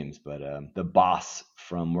actresses' names, but the boss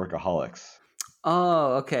from Workaholics,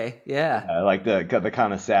 Oh, okay. Yeah. like the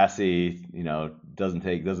kind of sassy,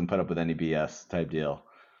 doesn't put up with any BS type deal.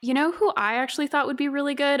 You know who I actually thought would be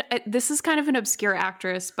really good? This is kind of an obscure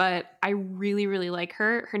actress, but I really, really like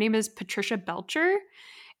her. Her name is Patricia Belcher,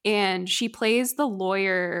 and she plays the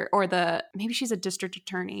lawyer, or maybe she's a district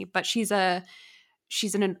attorney, but she's an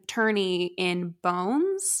attorney in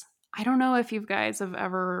Bones. I don't know if you guys have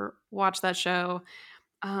ever watched that show.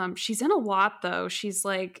 She's in a lot though. She's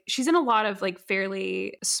in a lot of like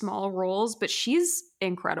fairly small roles, but she's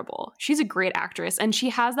incredible. She's a great actress, and she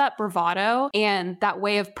has that bravado and that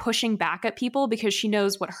way of pushing back at people because she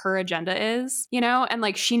knows what her agenda is, and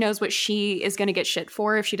like she knows what she is going to get shit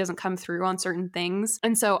for if she doesn't come through on certain things.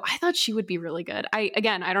 And so I thought she would be really good. I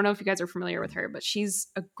don't know if you guys are familiar with her, but she's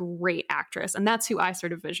a great actress, and that's who I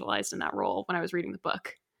sort of visualized in that role when I was reading the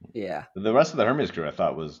book. Yeah. The rest of the Hermes crew, I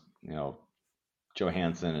thought was,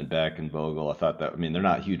 Johansson and Beck and Vogel. I thought that, they're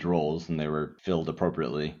not huge roles and they were filled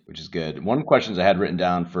appropriately, which is good. One of the questions I had written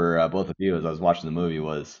down for both of you as I was watching the movie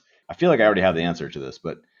was, I feel like I already have the answer to this,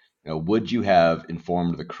 but would you have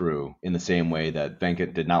informed the crew in the same way that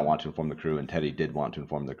Benkett did not want to inform the crew and Teddy did want to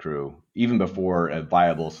inform the crew, even before a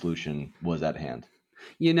viable solution was at hand?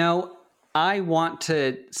 I want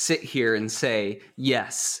to sit here and say,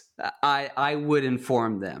 yes, I would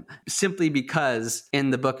inform them, simply because in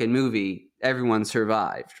the book and movie, everyone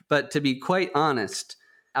survived. But to be quite honest,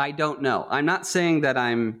 I don't know. I'm not saying that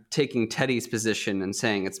I'm taking Teddy's position and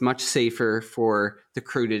saying it's much safer for the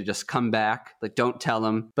crew to just come back. Like, don't tell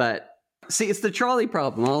them. But see, it's the trolley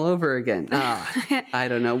problem all over again. I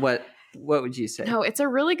don't know. What would you say? No, it's a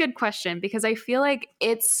really good question because I feel like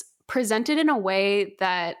it's presented in a way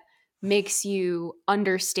that makes you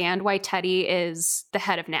understand why Teddy is the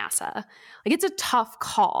head of NASA. Like, it's a tough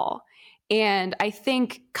call. And I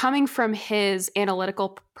think coming from his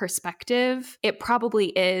analytical perspective, it probably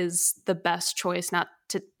is the best choice not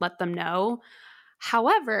to let them know.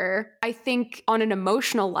 However, I think on an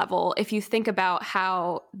emotional level, if you think about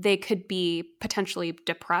how they could be potentially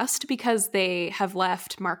depressed because they have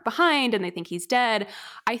left Mark behind and they think he's dead,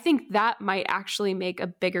 I think that might actually make a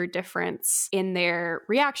bigger difference in their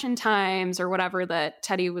reaction times or whatever that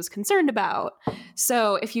Teddy was concerned about.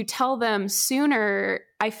 So if you tell them sooner,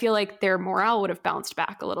 I feel like their morale would have bounced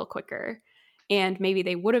back a little quicker. And maybe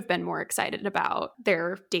they would have been more excited about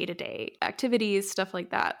their day-to-day activities, stuff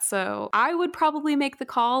like that. So I would probably make the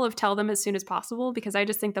call of tell them as soon as possible because I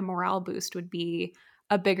just think the morale boost would be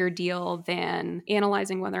a bigger deal than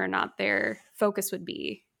analyzing whether or not their focus would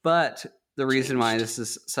be. But the reason why this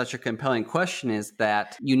is such a compelling question is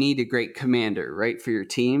that you need a great commander, right, for your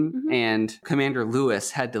team. Mm-hmm. And Commander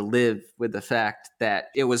Lewis had to live with the fact that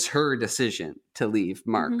it was her decision to leave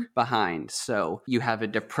Mark behind. So you have a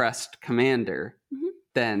depressed commander,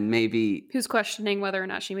 then maybe who's questioning whether or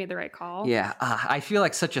not she made the right call. Yeah, I feel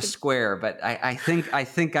like such a square, but I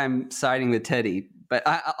think I'm siding with Teddy. But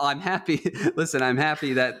I'm happy. Listen, I'm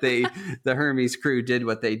happy that the Hermes crew did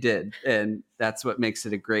what they did, and that's what makes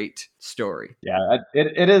it a great story. Yeah,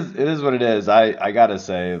 it is what it is. I gotta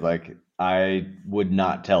say, like, I would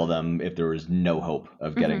not tell them if there was no hope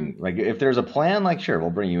of getting like, if there's a plan, like, sure, we'll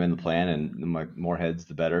bring you in the plan, and like, more heads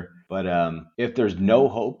the better. But if there's no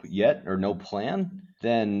hope yet or no plan,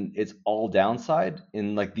 then it's all downside.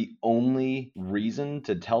 And like, the only reason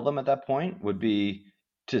to tell them at that point would be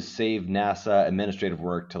to save NASA administrative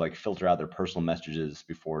work to like filter out their personal messages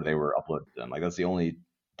before they were uploaded to them. Like, that's the only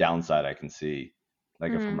downside I can see,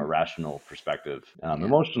 like, from a rational perspective.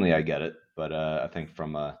 Emotionally, I get it, but I think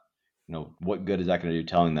from what good is that going to do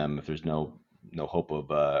telling them if there's no hope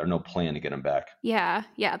of or no plan to get them back? Yeah,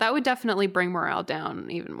 that would definitely bring morale down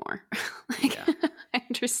even more. I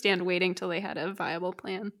understand waiting till they had a viable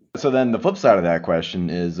plan. So then the flip side of that question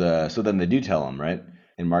is, so then they do tell them, right?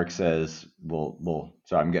 And Mark says, well,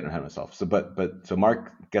 sorry, I'm getting ahead of myself. So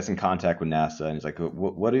Mark gets in contact with NASA and he's like,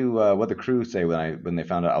 what the crew say when they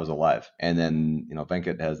found out I was alive? And then,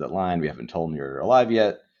 Benkett has that line, we haven't told them you're alive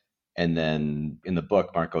yet. And then in the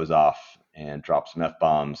book, Mark goes off and drops some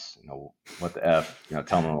F-bombs, what the F,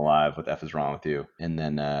 tell them I'm alive, what the F is wrong with you? And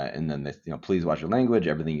then they, please watch your language.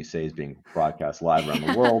 Everything you say is being broadcast live around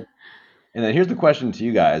the world. And then here's the question to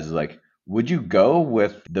you guys is like, Would you go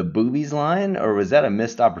with the boobies line, or was that a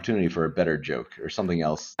missed opportunity for a better joke or something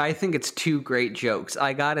else? I think it's two great jokes.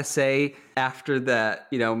 I gotta say, after that,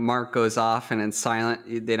 Mark goes off and it's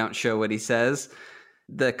silent, they don't show what he says.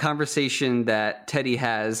 The conversation that Teddy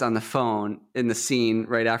has on the phone in the scene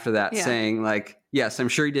right after that, saying like, yes, I'm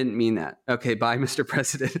sure he didn't mean that. Okay, bye, Mr.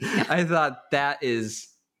 President. I thought that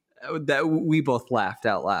we both laughed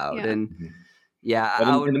out loud. Yeah. And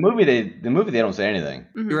but in the movie they don't say anything.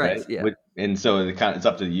 Mhm. Right. Yeah. And so it's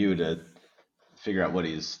up to you to figure out what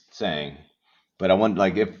he's saying. But I wonder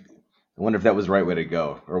if that was the right way to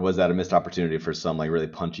go, or was that a missed opportunity for some like really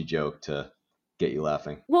punchy joke to get you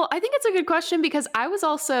laughing? Well, I think it's a good question, because I was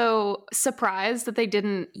also surprised that they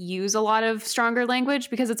didn't use a lot of stronger language,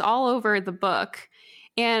 because it's all over the book.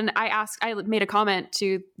 And I made a comment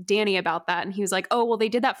to Danny about that, and he was like, oh, well, they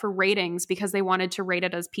did that for ratings because they wanted to rate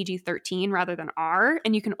it as PG-13 rather than R,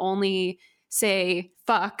 and you can only say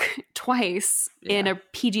fuck twice in a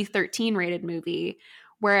PG-13 rated movie.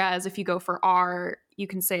 Whereas if you go for R, you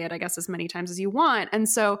can say it, I guess, as many times as you want. And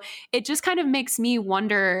so it just kind of makes me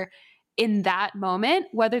wonder in that moment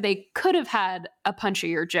whether they could have had a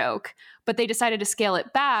punchier joke, but they decided to scale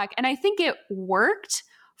it back. And I think it worked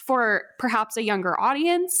for perhaps a younger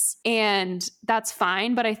audience, and that's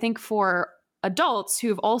fine. But I think for adults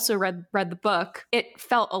who've also read the book, it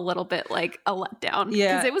felt a little bit like a letdown.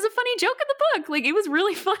 Yeah. Because it was a funny joke in the book. Like, it was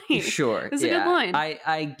really funny. Sure. It was a good line.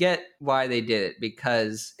 I get why they did it,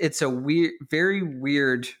 because it's a very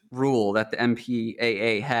weird rule that the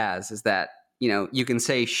MPAA has, is that, you can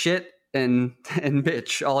say shit and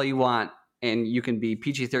bitch all you want, and you can be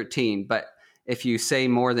PG-13, but if you say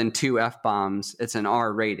more than 2 F-bombs, it's an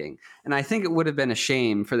R rating. And I think it would have been a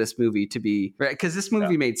shame for this movie to be, right, because this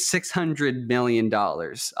movie made $600 million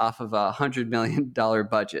off of a $100 million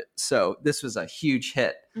budget. So this was a huge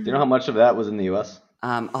hit. Do you know how much of that was in the U.S.?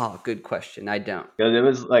 Good question. I don't. Because it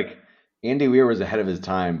was like Andy Weir was ahead of his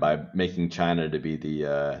time by making China to be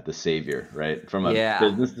the savior, right? From a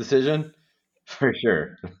business decision, for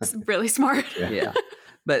sure. It's really smart. Yeah.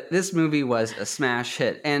 But this movie was a smash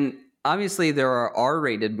hit. And obviously, there are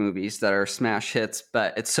R-rated movies that are smash hits,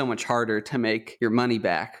 but it's so much harder to make your money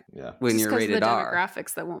back when you're rated R.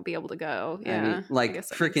 Demographics that won't be able to go. Yeah, I mean, like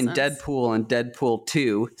freaking Deadpool and Deadpool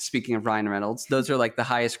 2, speaking of Ryan Reynolds, those are like the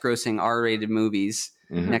highest grossing R-rated movies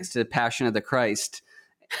next to Passion of the Christ.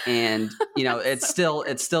 And, it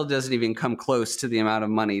still doesn't even come close to the amount of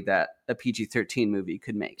money that a PG-13 movie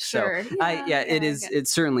could make. Sure. So it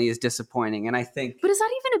certainly is disappointing. And I think, but is that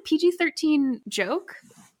even a PG-13 joke?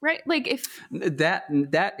 Right, like if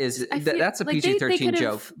that's a PG-13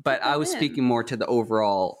 joke, but I was speaking more to the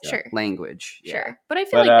overall language. Sure, but I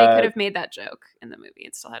feel like they could have made that joke in the movie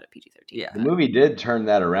and still had a PG-13. Yeah, the movie did turn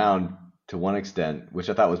that around to one extent, which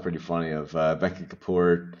I thought was pretty funny. Of Becky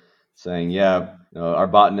Kapoor saying, our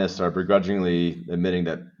botanists are begrudgingly admitting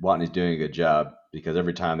that Watney's doing a good job, because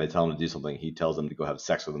every time they tell him to do something, he tells them to go have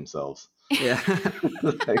sex with themselves. Yeah,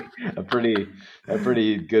 like a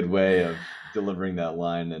pretty good way of delivering that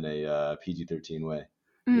line in a PG-13 way.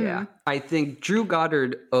 Yeah, I think Drew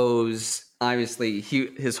Goddard owes obviously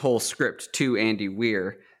his whole script to Andy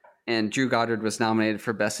Weir, and Drew Goddard was nominated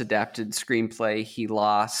for Best Adapted Screenplay. He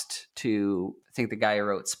lost to, I think, the guy who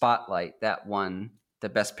wrote Spotlight, that won the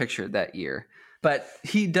Best Picture that year. But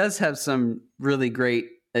he does have some really great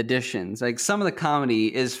additions. Like, some of the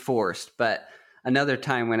comedy is forced, but another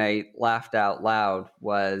time when I laughed out loud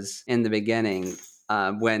was in the beginning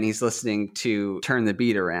when he's listening to Turn the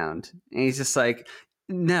Beat Around. And he's just like,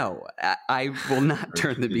 no, I will not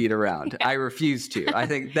turn the beat around. I refuse to. I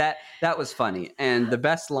think that was funny. And the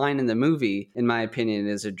best line in the movie, in my opinion,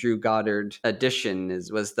 is a Drew Goddard addition,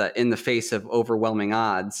 was the, in the face of overwhelming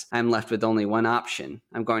odds, I'm left with only one option.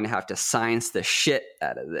 I'm going to have to science the shit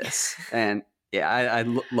out of this. And yeah, I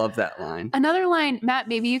love that line. Another line, Matt,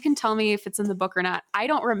 maybe you can tell me if it's in the book or not. I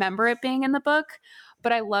don't remember it being in the book,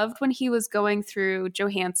 but I loved when he was going through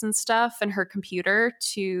Johansson's stuff and her computer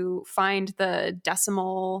to find the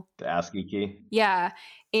decimal. The ASCII key? Yeah.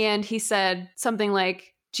 And he said something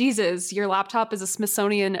like, Jesus, your laptop is a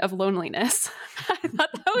Smithsonian of loneliness. I thought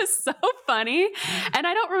that was so funny. And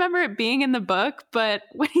I don't remember it being in the book, but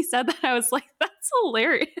when he said that, I was like, that's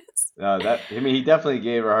hilarious. He definitely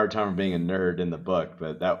gave her a hard time for being a nerd in the book,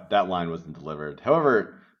 but that line wasn't delivered.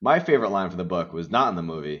 However, my favorite line from the book was not in the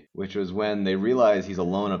movie, which was when they realize he's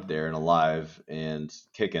alone up there and alive and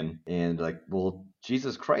kicking, and like, well,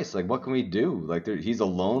 Jesus Christ, like, what can we do? Like, he's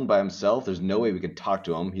alone by himself. There's no way we can talk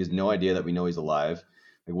to him. He has no idea that we know he's alive.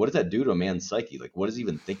 Like, what does that do to a man's psyche? Like, what is he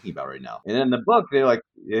even thinking about right now? And in the book,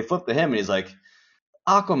 they flip to him, and he's like,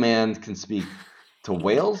 Aquaman can speak to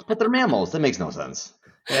whales, but they're mammals. That makes no sense.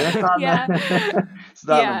 Yeah, that's not Yeah. it's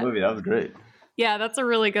not in Yeah. the movie. That was great. Yeah, that's a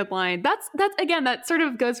really good line. That's again, that sort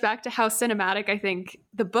of goes back to how cinematic I think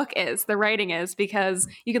the book is, the writing is, because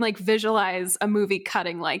you can like visualize a movie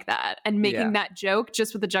cutting like that and making that joke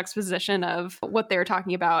just with the juxtaposition of what they were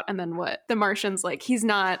talking about and then what the Martian's like. He's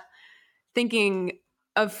not thinking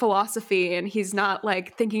of philosophy and he's not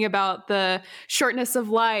like thinking about the shortness of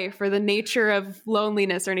life or the nature of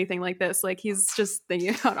loneliness or anything like this. Like he's just thinking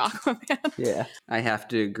about Aquaman. Yeah, I have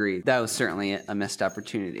to agree. That was certainly a missed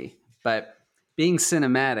opportunity. But being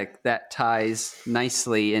cinematic, that ties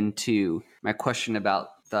nicely into my question about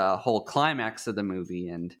the whole climax of the movie.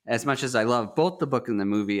 And as much as I love both the book and the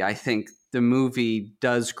movie, I think the movie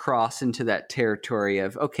does cross into that territory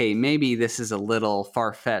of, okay, maybe this is a little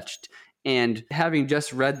far-fetched. And having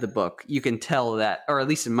just read the book, you can tell that, or at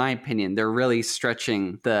least in my opinion, they're really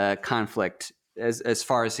stretching the conflict as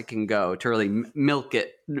far as it can go to really milk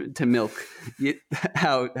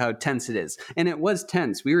how tense it is. And it was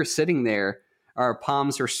tense. We were sitting there, our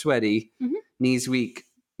palms were sweaty, knees weak,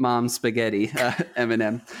 mom spaghetti,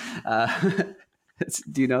 Eminem.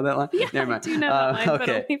 Do you know that line? Yeah, Never mind. I do know that line, but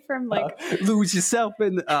only from like lose yourself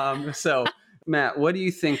in. So. Matt, what do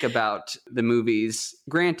you think about the movie's,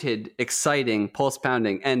 granted, exciting,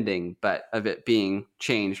 pulse-pounding ending, but of it being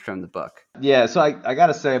changed from the book? Yeah, so I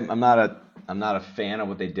gotta say I'm not a fan of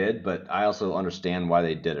what they did, but I also understand why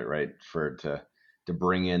they did it, right? To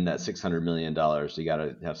bring in that $600 million, you got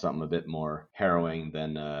to have something a bit more harrowing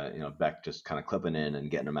than Beck just kind of clipping in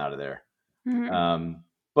and getting him out of there.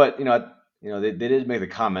 But they did make the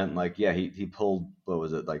comment like, yeah, he pulled, what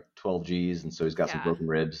was it, like 12 G's, and so he's got some broken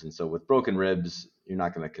ribs, and so with broken ribs, you're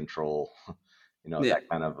not going to control, that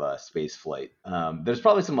kind of space flight. There's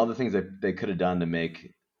probably some other things that they could have done to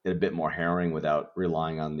make it a bit more harrowing without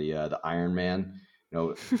relying on the Iron Man.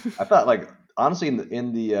 I thought, like, honestly,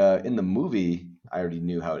 in the movie, I already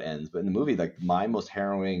knew how it ends, but in the movie, like, my most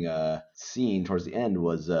harrowing scene towards the end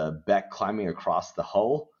was Beck climbing across the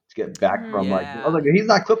hull to get back from I was like, he's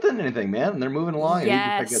not clipped in anything, man. And they're moving along,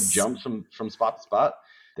 and he just like jumps from spot to spot.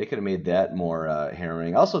 They could have made that more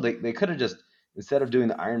harrowing. Also, they could have just, instead of doing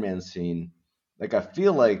the Iron Man scene, like, I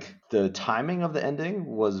feel like the timing of the ending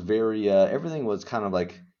was very everything was kind of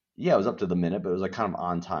like, it was up to the minute, but it was like kind of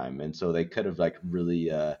on time, and so they could have like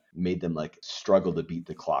really made them like struggle to beat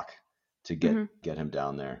the clock to get him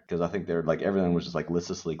down there, because I think they're like, everything was just like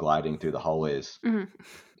listlessly gliding through the hallways.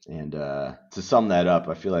 And to sum that up,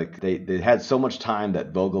 I feel like they had so much time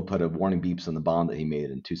that Vogel put a warning beeps on the bomb that he made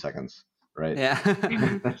in 2 seconds, right? Yeah.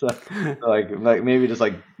 so, like maybe just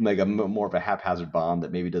like a more of a haphazard bomb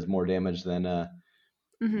that maybe does more damage than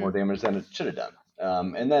it should have done.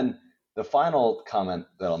 And then the final comment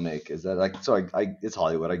that I'll make is that, like, so it's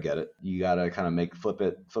Hollywood, I get it. You gotta kind of flip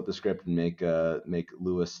the script and make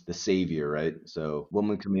Lewis the savior, right? So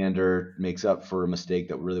woman commander makes up for a mistake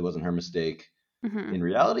that really wasn't her mistake. In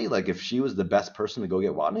reality, like, if she was the best person to go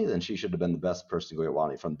get Watney, then she should have been the best person to go get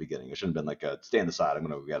Watney from the beginning. It shouldn't have been like a stand aside, I'm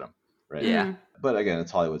going to go get him, right? Yeah. But again, it's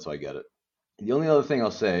Hollywood, so I get it. The only other thing I'll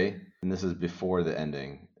say, and this is before the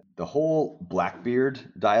ending, the whole Blackbeard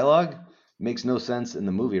dialogue makes no sense in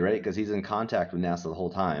the movie, right? Because he's in contact with NASA the whole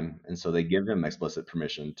time, and so they give him explicit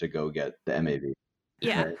permission to go get the MAV.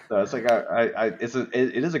 Yeah. Right? So it's like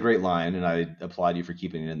it is a great line, and I applaud you for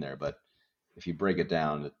keeping it in there. But if you break it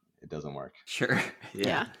down, it doesn't work. Sure.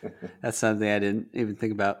 Yeah. That's something I didn't even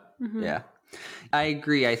think about. Yeah. I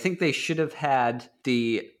agree. I think they should have had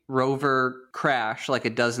the rover crash like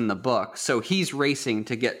it does in the book. So he's racing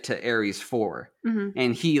to get to Ares 4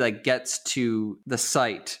 and he like gets to the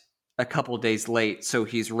site a couple days late. So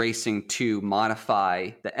he's racing to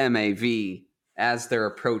modify the MAV as they're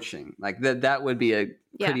approaching. Like that would be a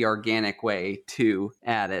pretty organic way to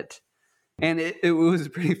add it. And it was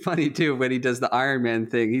pretty funny, too, when he does the Iron Man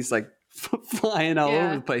thing. He's like flying all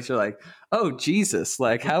over the place. You're like, oh, Jesus.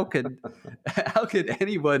 Like, how could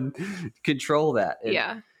anyone control that?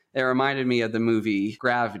 It reminded me of the movie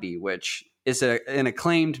Gravity, which is an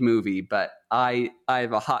acclaimed movie. But I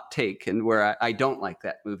have a hot take and where I don't like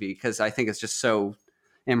that movie because I think it's just so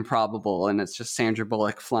improbable. And it's just Sandra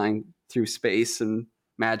Bullock flying through space and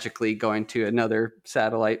magically going to another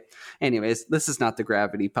satellite. Anyways, this is not the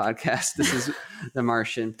Gravity podcast. This is The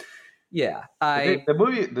Martian. Yeah,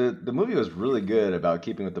 the movie was really good about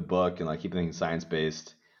keeping with the book and like keeping things science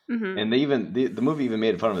based. And the movie even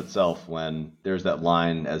made fun of itself when there's that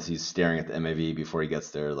line as he's staring at the MAV before he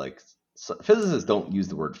gets there. Like, physicists don't use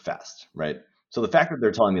the word fast, right? So the fact that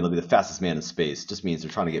they're telling me they'll be the fastest man in space just means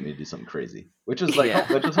they're trying to get me to do something crazy, which is like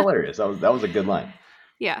which is hilarious. That was a good line.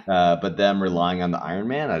 Yeah. But them relying on the Iron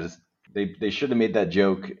Man, they should have made that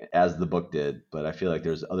joke as the book did. But I feel like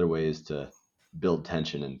there's other ways to build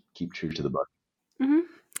tension and keep true to the book. Mm-hmm.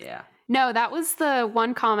 Yeah. No, that was the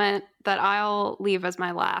one comment that I'll leave as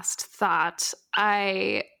my last thought.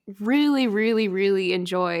 I really, really, really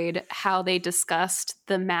enjoyed how they discussed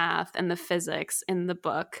the math and the physics in the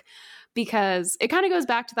book, because it kind of goes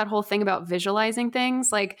back to that whole thing about visualizing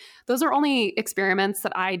things. Like, those are only experiments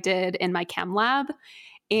that I did in my chem lab.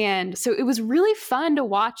 And so it was really fun to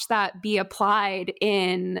watch that be applied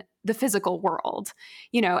in the physical world,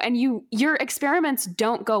 and your experiments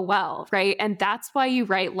don't go well, right? And that's why you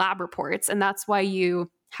write lab reports, and that's why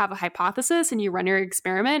you have a hypothesis and you run your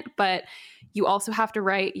experiment, but you also have to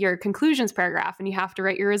write your conclusions paragraph, and you have to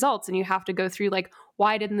write your results, and you have to go through, like,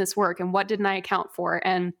 why didn't this work, and what didn't I account for,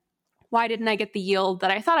 and why didn't I get the yield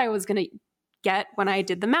that I thought I was going to get when I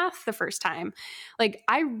did the math the first time. Like,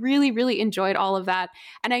 I really, really enjoyed all of that.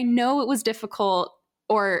 And I know it was difficult,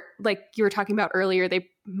 or like you were talking about earlier, they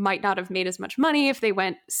might not have made as much money if they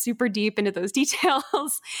went super deep into those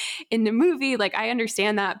details in the movie. Like, I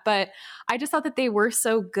understand that, but I just thought that they were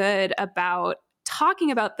so good about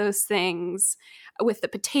talking about those things with the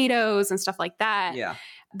potatoes and stuff like that. Yeah.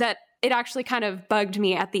 That it actually kind of bugged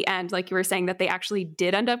me at the end, like you were saying, that they actually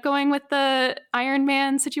did end up going with the Iron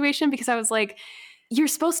Man situation, because I was like, you're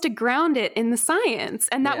supposed to ground it in the science.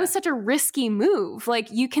 And that was such a risky move. Like,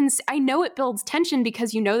 I know it builds tension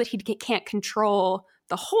because you know that he can't control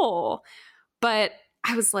the whole, but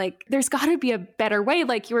I was like, there's got to be a better way.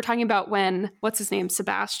 Like you were talking about when, what's his name?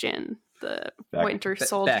 Sebastian, the Winter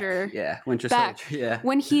Soldier. Beck. Yeah, Winter Soldier. Yeah.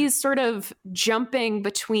 When he's sort of jumping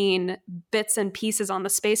between bits and pieces on the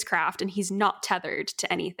spacecraft and he's not tethered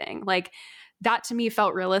to anything. Like, that to me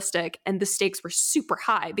felt realistic, and the stakes were super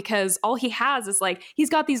high because all he has is, like, he's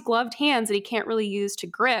got these gloved hands that he can't really use to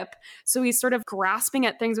grip. So he's sort of grasping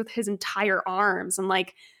at things with his entire arms, and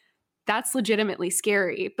like, that's legitimately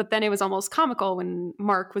scary. But then it was almost comical when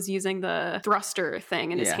Mark was using the thruster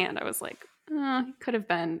thing in his hand. I was like, he could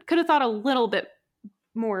have thought a little bit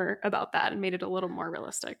more about that and made it a little more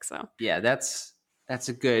realistic. So yeah, that's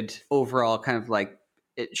a good overall kind of, like,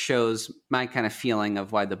 it shows my kind of feeling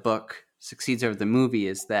of why the book succeeds over the movie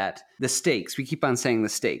is that the stakes, we keep on saying the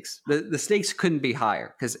stakes couldn't be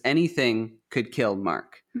higher because anything could kill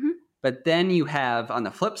Mark. Mm-hmm. But then you have, on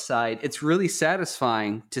the flip side, it's really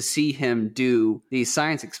satisfying to see him do these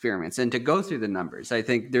science experiments and to go through the numbers. I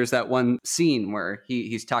think there's that one scene where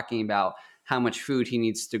he's talking about how much food he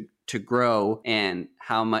needs to grow and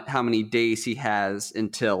how many days he has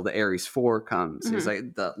until the Ares 4 comes. Mm-hmm. He's like,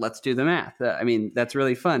 let's do the math. I mean, that's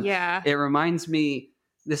really fun. Yeah. It reminds me,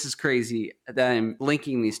 this is crazy that I'm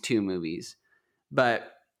linking these two movies,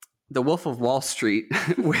 but The Wolf of Wall Street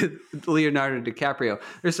with Leonardo DiCaprio,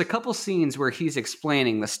 there's a couple scenes where he's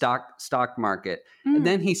explaining the stock market, and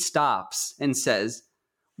then he stops and says,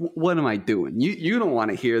 what am I doing? You don't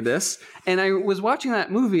want to hear this. And I was watching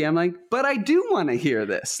that movie. I'm like, but I do want to hear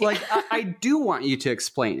this. Like, I do want you to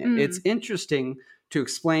explain it. It's interesting to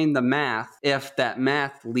explain the math if that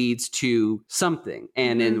math leads to something.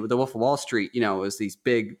 And in The Wolf of Wall Street, it was these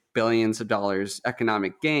big billions of dollars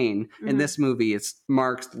economic gain. In this movie, it's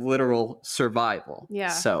Mark's literal survival. Yeah.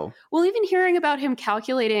 So, well, even hearing about him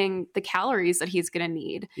calculating the calories that he's going to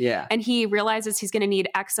need. Yeah. And he realizes he's going to need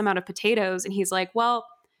X amount of potatoes. And he's like, well,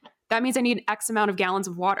 that means I need X amount of gallons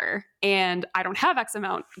of water. And I don't have X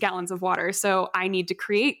amount gallons of water. So I need to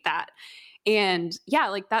create that. And yeah,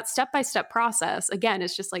 like that step-by-step process, again,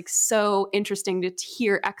 is just like so interesting to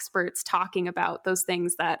hear experts talking about those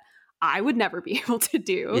things that I would never be able to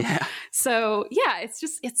do. Yeah. So yeah,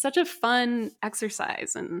 it's such a fun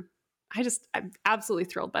exercise. And I'm absolutely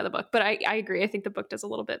thrilled by the book. But I agree. I think the book does a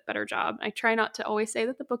little bit better job. I try not to always say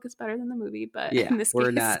that the book is better than the movie, but in this we're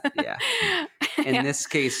case, not. Yeah. In this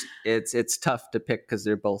case, it's tough to pick because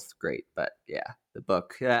they're both great. But yeah, the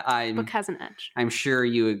book. The book has an edge. I'm sure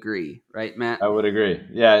you agree, right, Matt? I would agree.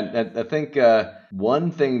 Yeah, and I think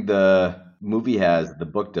one thing the movie has that the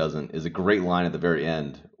book doesn't is a great line at the very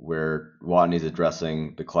end where Watney's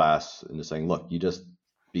addressing the class and just saying, "Look, you just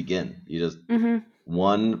begin. You just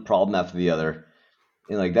one problem after the other."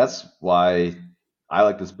 And like that's why I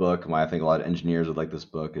like this book, and why I think a lot of engineers would like this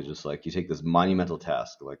book is just like you take this monumental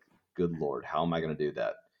task, like, good Lord, how am I going to do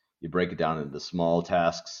that? You break it down into small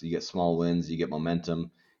tasks, you get small wins, you get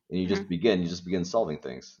momentum, and you just begin solving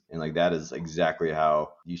things. And like that is exactly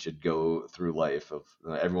how you should go through life. Of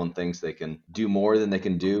everyone thinks they can do more than they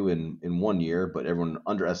can do in 1 year, but everyone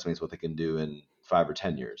underestimates what they can do in 5 or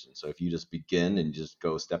 10 years. And so if you just begin and just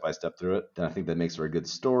go step by step through it, then I think that makes for a good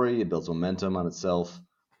story. It builds momentum on itself.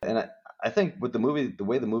 And I think with the movie, the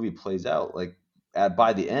way the movie plays out, like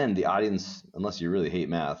by the end, the audience, unless you really hate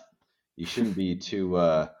math, you shouldn't be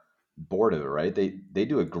too bored of it, right? They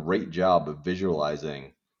do a great job of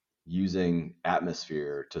visualizing using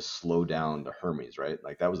atmosphere to slow down the Hermes, right?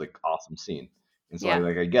 Like that was like awesome scene. And so Yeah.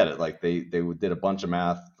 I get it. Like they did a bunch of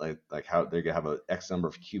math, like how they're gonna have a X number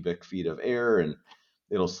of cubic feet of air, and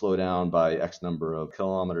it'll slow down by X number of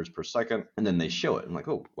kilometers per second, and then they show it. I'm like,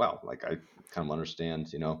 oh wow, like I kind of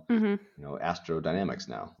understand, Hmm. astrodynamics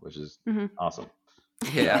now, which is Hmm. awesome.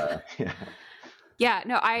 Yeah. Yeah. Yeah,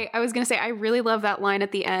 no, I was going to say, I really love that line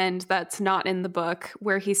at the end that's not in the book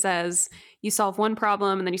where he says, you solve one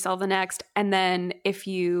problem and then you solve the next. And then if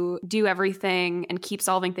you do everything and keep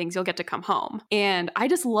solving things, you'll get to come home. And I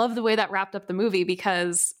just love the way that wrapped up the movie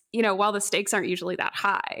because, while the stakes aren't usually that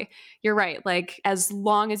high, you're right. Like, as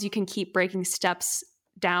long as you can keep breaking steps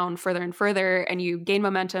down further and further and you gain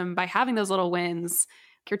momentum by having those little wins,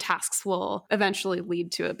 your tasks will eventually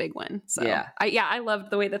lead to a big win. So Yeah. I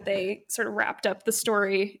loved the way that they sort of wrapped up the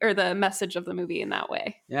story or the message of the movie in that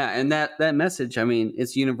way. Yeah, and that message, I mean,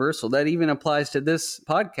 it's universal. That even applies to this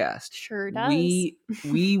podcast. Sure does.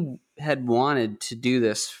 We had wanted to do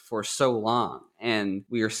this for so long, and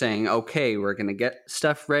we were saying, okay, we're going to get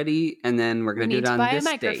stuff ready, and then we're going to do it on this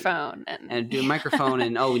date. Buy a microphone and do a microphone,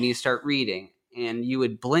 and we need to start reading. And you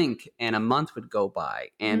would blink and a month would go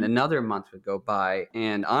by and another month would go by.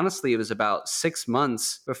 And honestly, it was about 6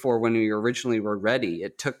 months before when we originally were ready.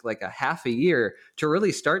 It took like a half a year to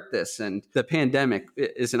really start this. And the pandemic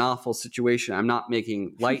is an awful situation. I'm not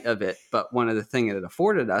making light of it, but one of the things it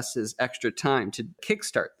afforded us is extra time to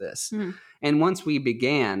kickstart this. And once we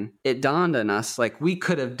began, it dawned on us, like we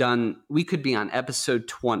could be on episode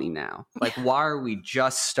 20 now. Like, why are we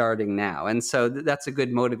just starting now? And so that's a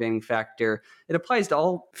good motivating factor. It applies to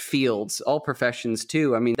all fields, all professions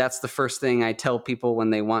too. I mean, that's the first thing I tell people when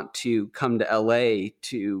they want to come to LA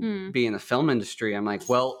to be in the film industry. I'm like,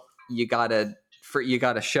 well, you gotta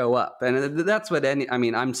show up. And that's what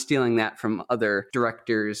I'm stealing that from other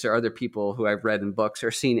directors or other people who I've read in books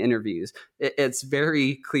or seen interviews. It's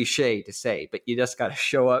very cliche to say, but you just got to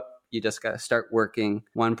show up. You just got to start working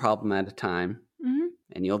one problem at a time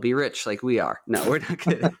and you'll be rich like we are. No, we're not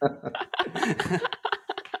kidding.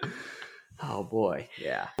 Oh boy.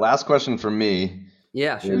 Yeah. Last question for me.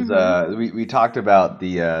 Yeah, sure. Is, we talked about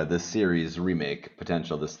the series remake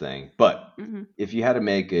potential of this thing, but if you had to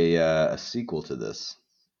make a sequel to this,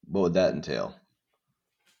 what would that entail?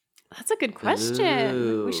 That's a good question.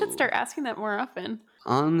 Ooh. We should start asking that more often.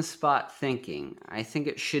 On the spot thinking. I think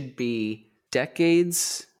it should be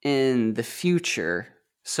decades in the future.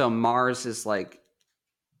 So Mars is like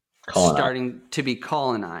starting to be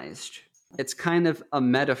colonized. It's kind of a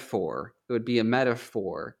metaphor. It would be a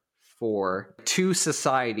metaphor for two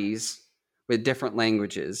societies with different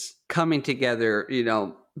languages coming together,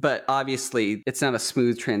 but obviously it's not a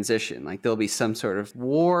smooth transition. Like there'll be some sort of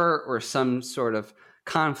war or some sort of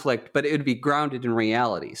conflict, but it would be grounded in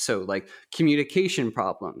reality. So like communication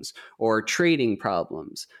problems or trading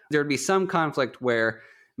problems. There would be some conflict where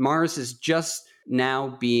Mars is just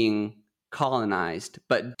now being colonized,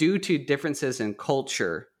 but due to differences in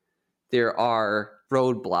culture, there are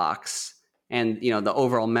roadblocks. And, the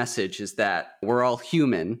overall message is that we're all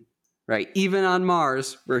human, right? Even on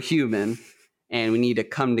Mars, we're human. And we need to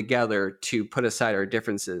come together to put aside our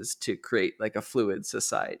differences to create like a fluid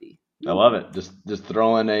society. I love it. Just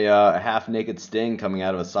throw in a half-naked Sting coming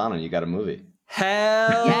out of a sauna and you got a movie.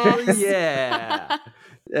 Hell yeah.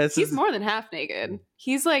 He's more than half naked.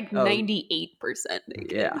 He's like 98%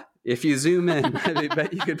 naked. Yeah. If you zoom in, I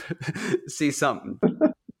bet you could see something.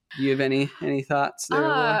 Do you have any thoughts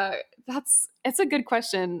there? It's a good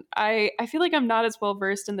question. I feel like I'm not as well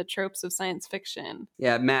versed in the tropes of science fiction.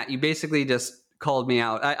 Yeah, Matt, you basically just called me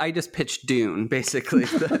out. I just pitched Dune, basically.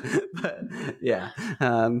 But yeah.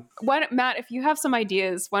 Matt, if you have some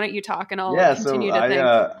ideas, why don't you talk and I'll continue to think.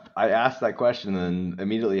 I asked that question and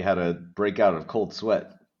immediately had a breakout of cold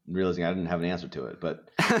sweat, realizing I didn't have an answer to it. But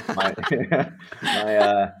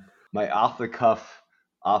my off the cuff,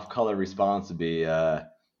 off color response would be.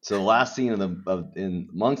 So the last scene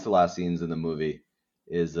amongst the last scenes in the movie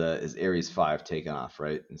is Ares 5 taking off,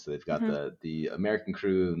 right? And so they've got the American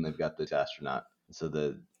crew and they've got the astronaut. And so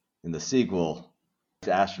in the sequel,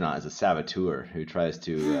 the astronaut is a saboteur who tries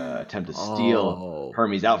to attempt to steal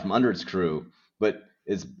Hermes out from under its crew. But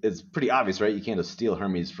it's pretty obvious, right? You can't just steal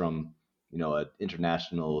Hermes from an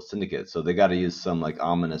international syndicate. So they got to use some like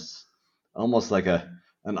ominous, almost like an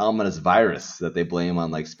ominous virus that they blame on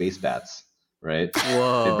like space bats. Right?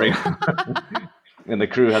 Whoa. And the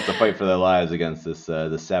crew has to fight for their lives against this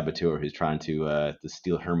saboteur who's trying to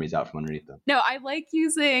steal Hermes out from underneath them. No, I like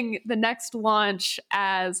using the next launch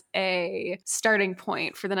as a starting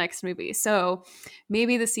point for the next movie. So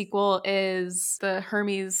maybe the sequel is the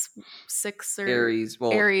Hermes 6 or Ares,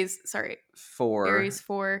 well, Ares, sorry, 4. Ares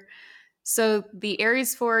 4. So the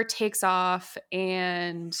Ares 4 takes off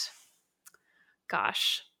and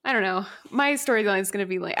gosh, I don't know. My storyline is going to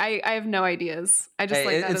be like, I have no ideas. I just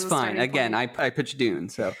like that it's as a fine. starting Again, point. I pitched Dune,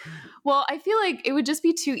 so. Well, I feel like it would just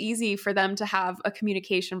be too easy for them to have a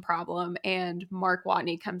communication problem and Mark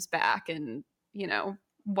Watney comes back and, you know,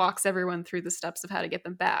 walks everyone through the steps of how to get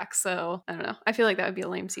them back. So I don't know. I feel like that would be a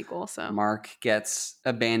lame sequel. So Mark gets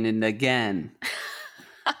abandoned again.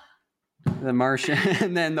 The Martian,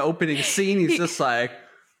 and then the opening scene, he's just like,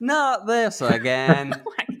 not this again.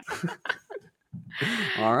 Oh my God.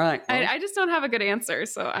 All right. Well, I just don't have a good answer,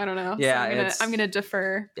 so I don't know. Yeah, so I'm gonna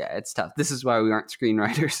defer. yeah, it's tough. This is why we aren't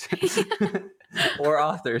screenwriters or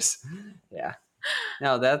authors. Yeah.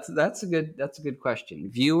 No, that's a good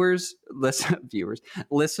question.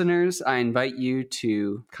 Listeners, I invite you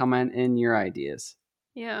to comment in your ideas.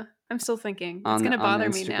 Yeah, I'm still thinking. On It's gonna the- on bother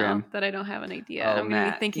me now Instagram. that I don't have an idea. Oh, I'm gonna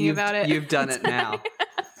Matt, be thinking about it. You've done it now.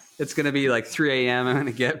 It's going to be like 3 a.m. I'm going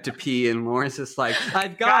to get up to pee, and Lauren's just like,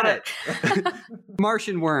 I've got it.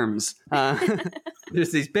 Martian worms.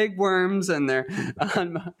 There's these big worms, and they're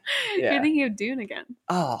on. Yeah. You're thinking of Dune again.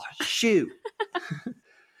 Oh, shoot.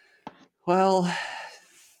 Well,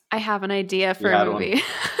 I have an idea for You a had movie.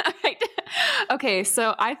 Okay,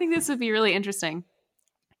 so I think this would be really interesting.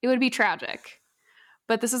 It would be tragic,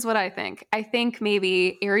 but this is what I think. I think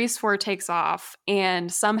maybe Ares 4 takes off,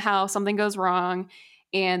 and somehow something goes wrong,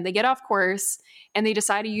 and they get off course, and they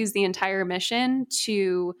decide to use the entire mission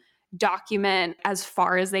to document as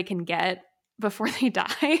far as they can get before they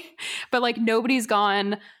die. But like nobody's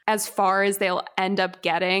gone as far as they'll end up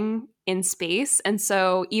getting in space. And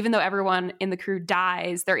so even though everyone in the crew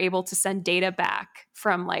dies, they're able to send data back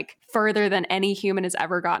from like further than any human has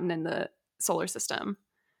ever gotten in the solar system.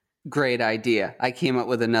 great idea. I came up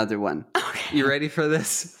with another one. Okay. You ready for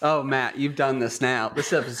this? Oh, Matt, you've done this now.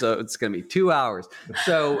 This episode's going to be 2 hours.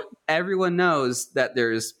 So everyone knows that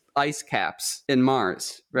there's ice caps in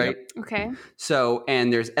Mars, right? Yep. Okay. So,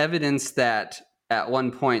 and there's evidence that at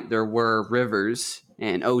one point there were rivers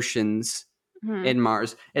and oceans in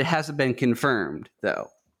Mars. It hasn't been confirmed, though.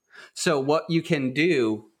 So what you can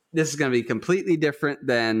do, this is going to be completely different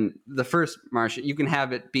than the first Martian. You can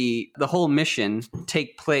have it be the whole mission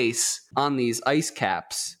take place on these ice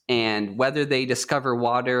caps, and whether they discover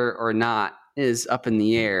water or not is up in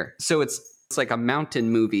the air. So it's like a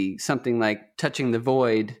mountain movie, something like Touching the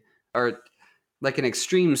Void, or like an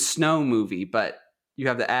extreme snow movie, but you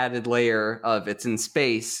have the added layer of it's in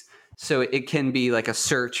space. So it can be like a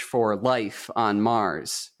search for life on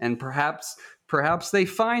Mars, and perhaps they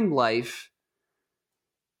find life.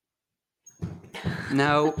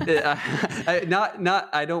 No, not.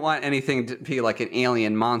 I don't want anything to be like an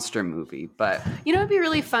alien monster movie, but You know, it'd be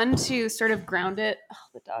really fun to sort of ground it. Oh,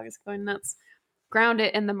 the dog is going nuts. Ground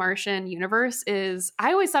it in the Martian universe is,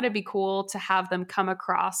 I always thought it'd be cool to have them come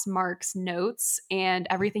across Mark's notes and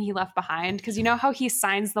everything he left behind. Because you know how he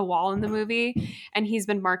signs the wall in the movie and he's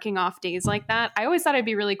been marking off days like that? I always thought it'd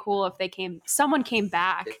be really cool if someone came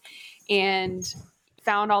back and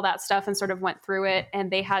found all that stuff and sort of went through it,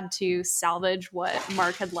 and they had to salvage what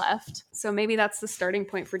Mark had left. So maybe that's the starting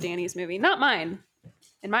point for Danny's movie. Not mine.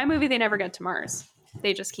 In my movie, they never get to Mars.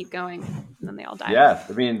 They just keep going, and then they all die. Yeah,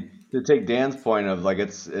 I mean, to take Dan's point of like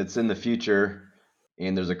it's in the future,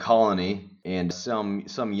 and there's a colony, and some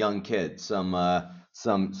young kid, some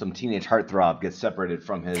teenage heartthrob gets separated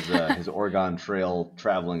from his Oregon Trail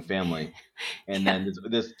traveling family, and then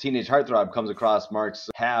this teenage heartthrob comes across Mark's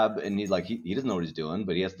hab, and he's like he doesn't know what he's doing,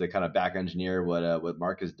 but he has to kind of back engineer what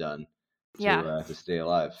Mark has done to stay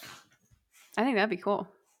alive. I think that'd be cool.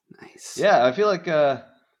 nice. Yeah, I feel like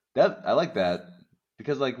that I like that.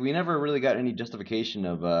 Because like we never really got any justification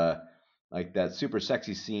of like that super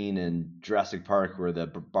sexy scene in Jurassic Park where the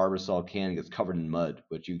Barbasol can gets covered in mud,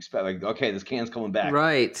 which you expect like, okay, this can's coming back.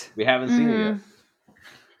 Right. We haven't seen it yet.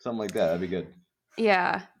 Something like that. That'd be good.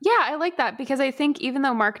 Yeah. Yeah, I like that because I think even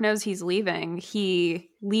though Mark knows he's leaving, he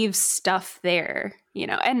leaves stuff there, you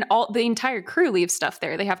know, and the entire crew leaves stuff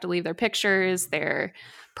there. They have to leave their pictures, their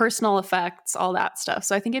personal effects, all that stuff.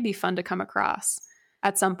 So I think it'd be fun to come across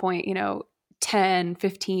at some point, you know, 10,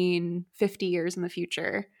 15, 50 years in the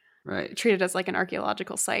future, Right. treat it as like an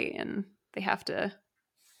archaeological site, and they have to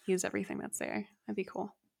use everything that's there. That'd be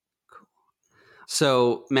cool.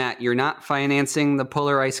 So, Matt, you're not financing the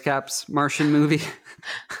Polar Ice Caps Martian movie?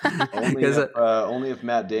 Only if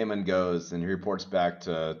Matt Damon goes and he reports back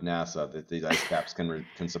to NASA that these ice caps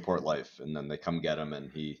can support life, and then they come get him,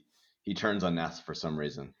 and he turns on NASA for some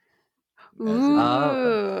reason.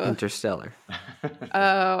 Ooh. Interstellar.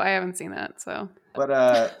 Oh, I haven't seen that, so. But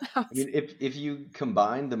I mean, if you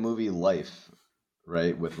combine the movie Life,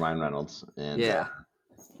 right, with Ryan Reynolds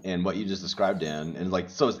and what you just described, Dan, and like,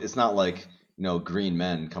 so it's not like, you know, green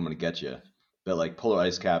men coming to get you, but like polar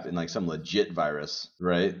ice cap and like some legit virus,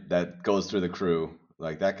 right, that goes through the crew,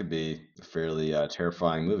 like that could be a fairly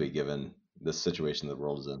terrifying movie given the situation the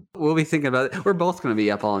world is in. We'll be thinking about it. We're both going to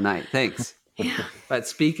be up all night. Thanks. But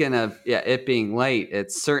speaking of it being late,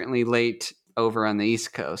 it's certainly late over on the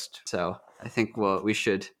East Coast. So I think we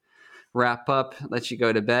should wrap up, let you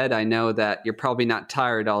go to bed. I know that you're probably not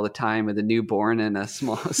tired all the time with a newborn and a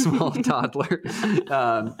small toddler.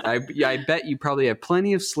 I bet you probably have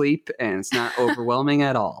plenty of sleep and it's not overwhelming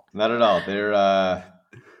at all. Not at all. They're, I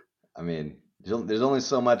mean, there's only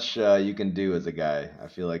so much you can do as a guy. I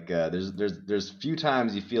feel like there's few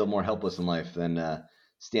times you feel more helpless in life than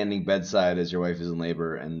standing bedside as your wife is in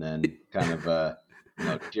labor, and then kind of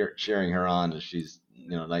cheering her on as she's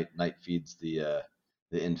night feeds the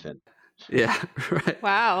infant. Yeah, right.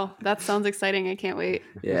 Wow, that sounds exciting. I can't wait.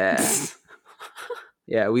 Yeah.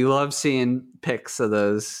 Yeah, we love seeing pics of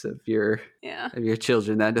those of your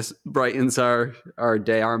children. That just brightens our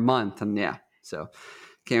day, our month, and so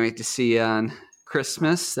can't wait to see you on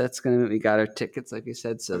Christmas. We got our tickets, like you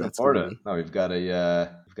said, so that's going to be. No, we've got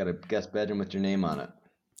a guest bedroom with your name on it.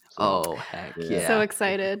 So, heck yeah! So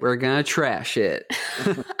excited. We're gonna trash it.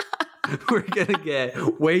 We're gonna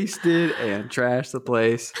get wasted and trash the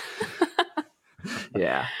place.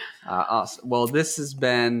 Yeah. Awesome. Well, this has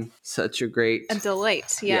been such a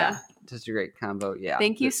delight. Yeah. Such a great combo. Yeah.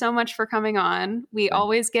 Thank you so much for coming on. We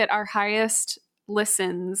always get our highest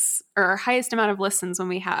listens, or our highest amount of listens, when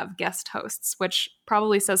we have guest hosts, which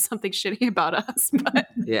probably says something shitty about us. But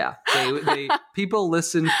yeah, people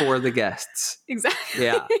listen for the guests. Exactly.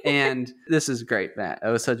 Yeah. And this is great, Matt. It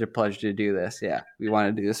was such a pleasure to do this. Yeah. We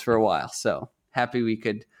wanted to do this for a while. So happy we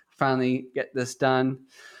could finally get this done.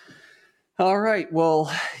 All right.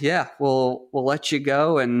 Well, yeah, we'll let you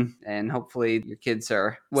go, and hopefully your kids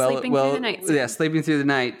are sleeping through the night. Yeah, sleeping through the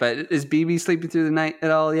night. But is BB sleeping through the night at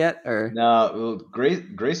all yet? Or no? Well,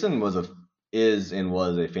 Grayson was a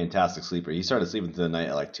fantastic sleeper. He started sleeping through the night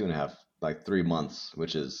at like 3 months,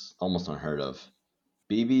 which is almost unheard of.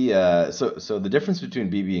 BB, so the difference between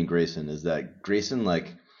BB and Grayson is that Grayson,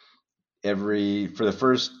 like for the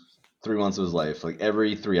first 3 months of his life, like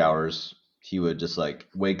every 3 hours, he would just like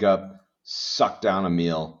wake up, suck down a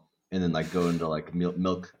meal, and then like go into like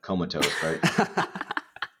milk comatose, right?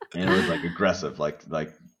 And it was like aggressive, like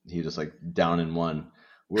he just like down in one.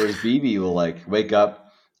 Whereas BB will like wake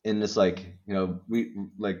up and just like, we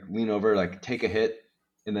like lean over, like take a hit,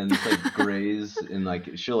 and then just like graze, and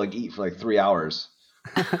like she'll like eat for like 3 hours,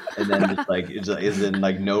 and then just like is in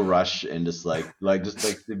like no rush, and just like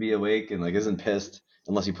to be awake, and like isn't pissed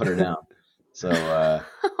unless you put her down. So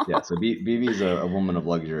so BB's a woman of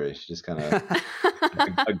luxury. She's just kind of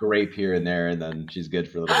a grape here and there, and then she's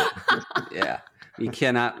good for a little bit. Yeah. You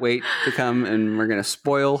cannot wait to come, and we're going to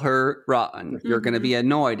spoil her rotten. Mm-hmm. You're going to be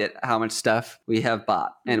annoyed at how much stuff we have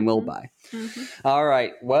bought and will buy. Mm-hmm. All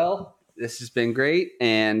right. Well, this has been great,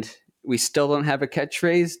 and we still don't have a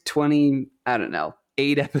catchphrase.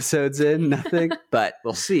 8 episodes in, nothing. But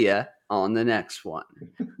we'll see ya on the next one.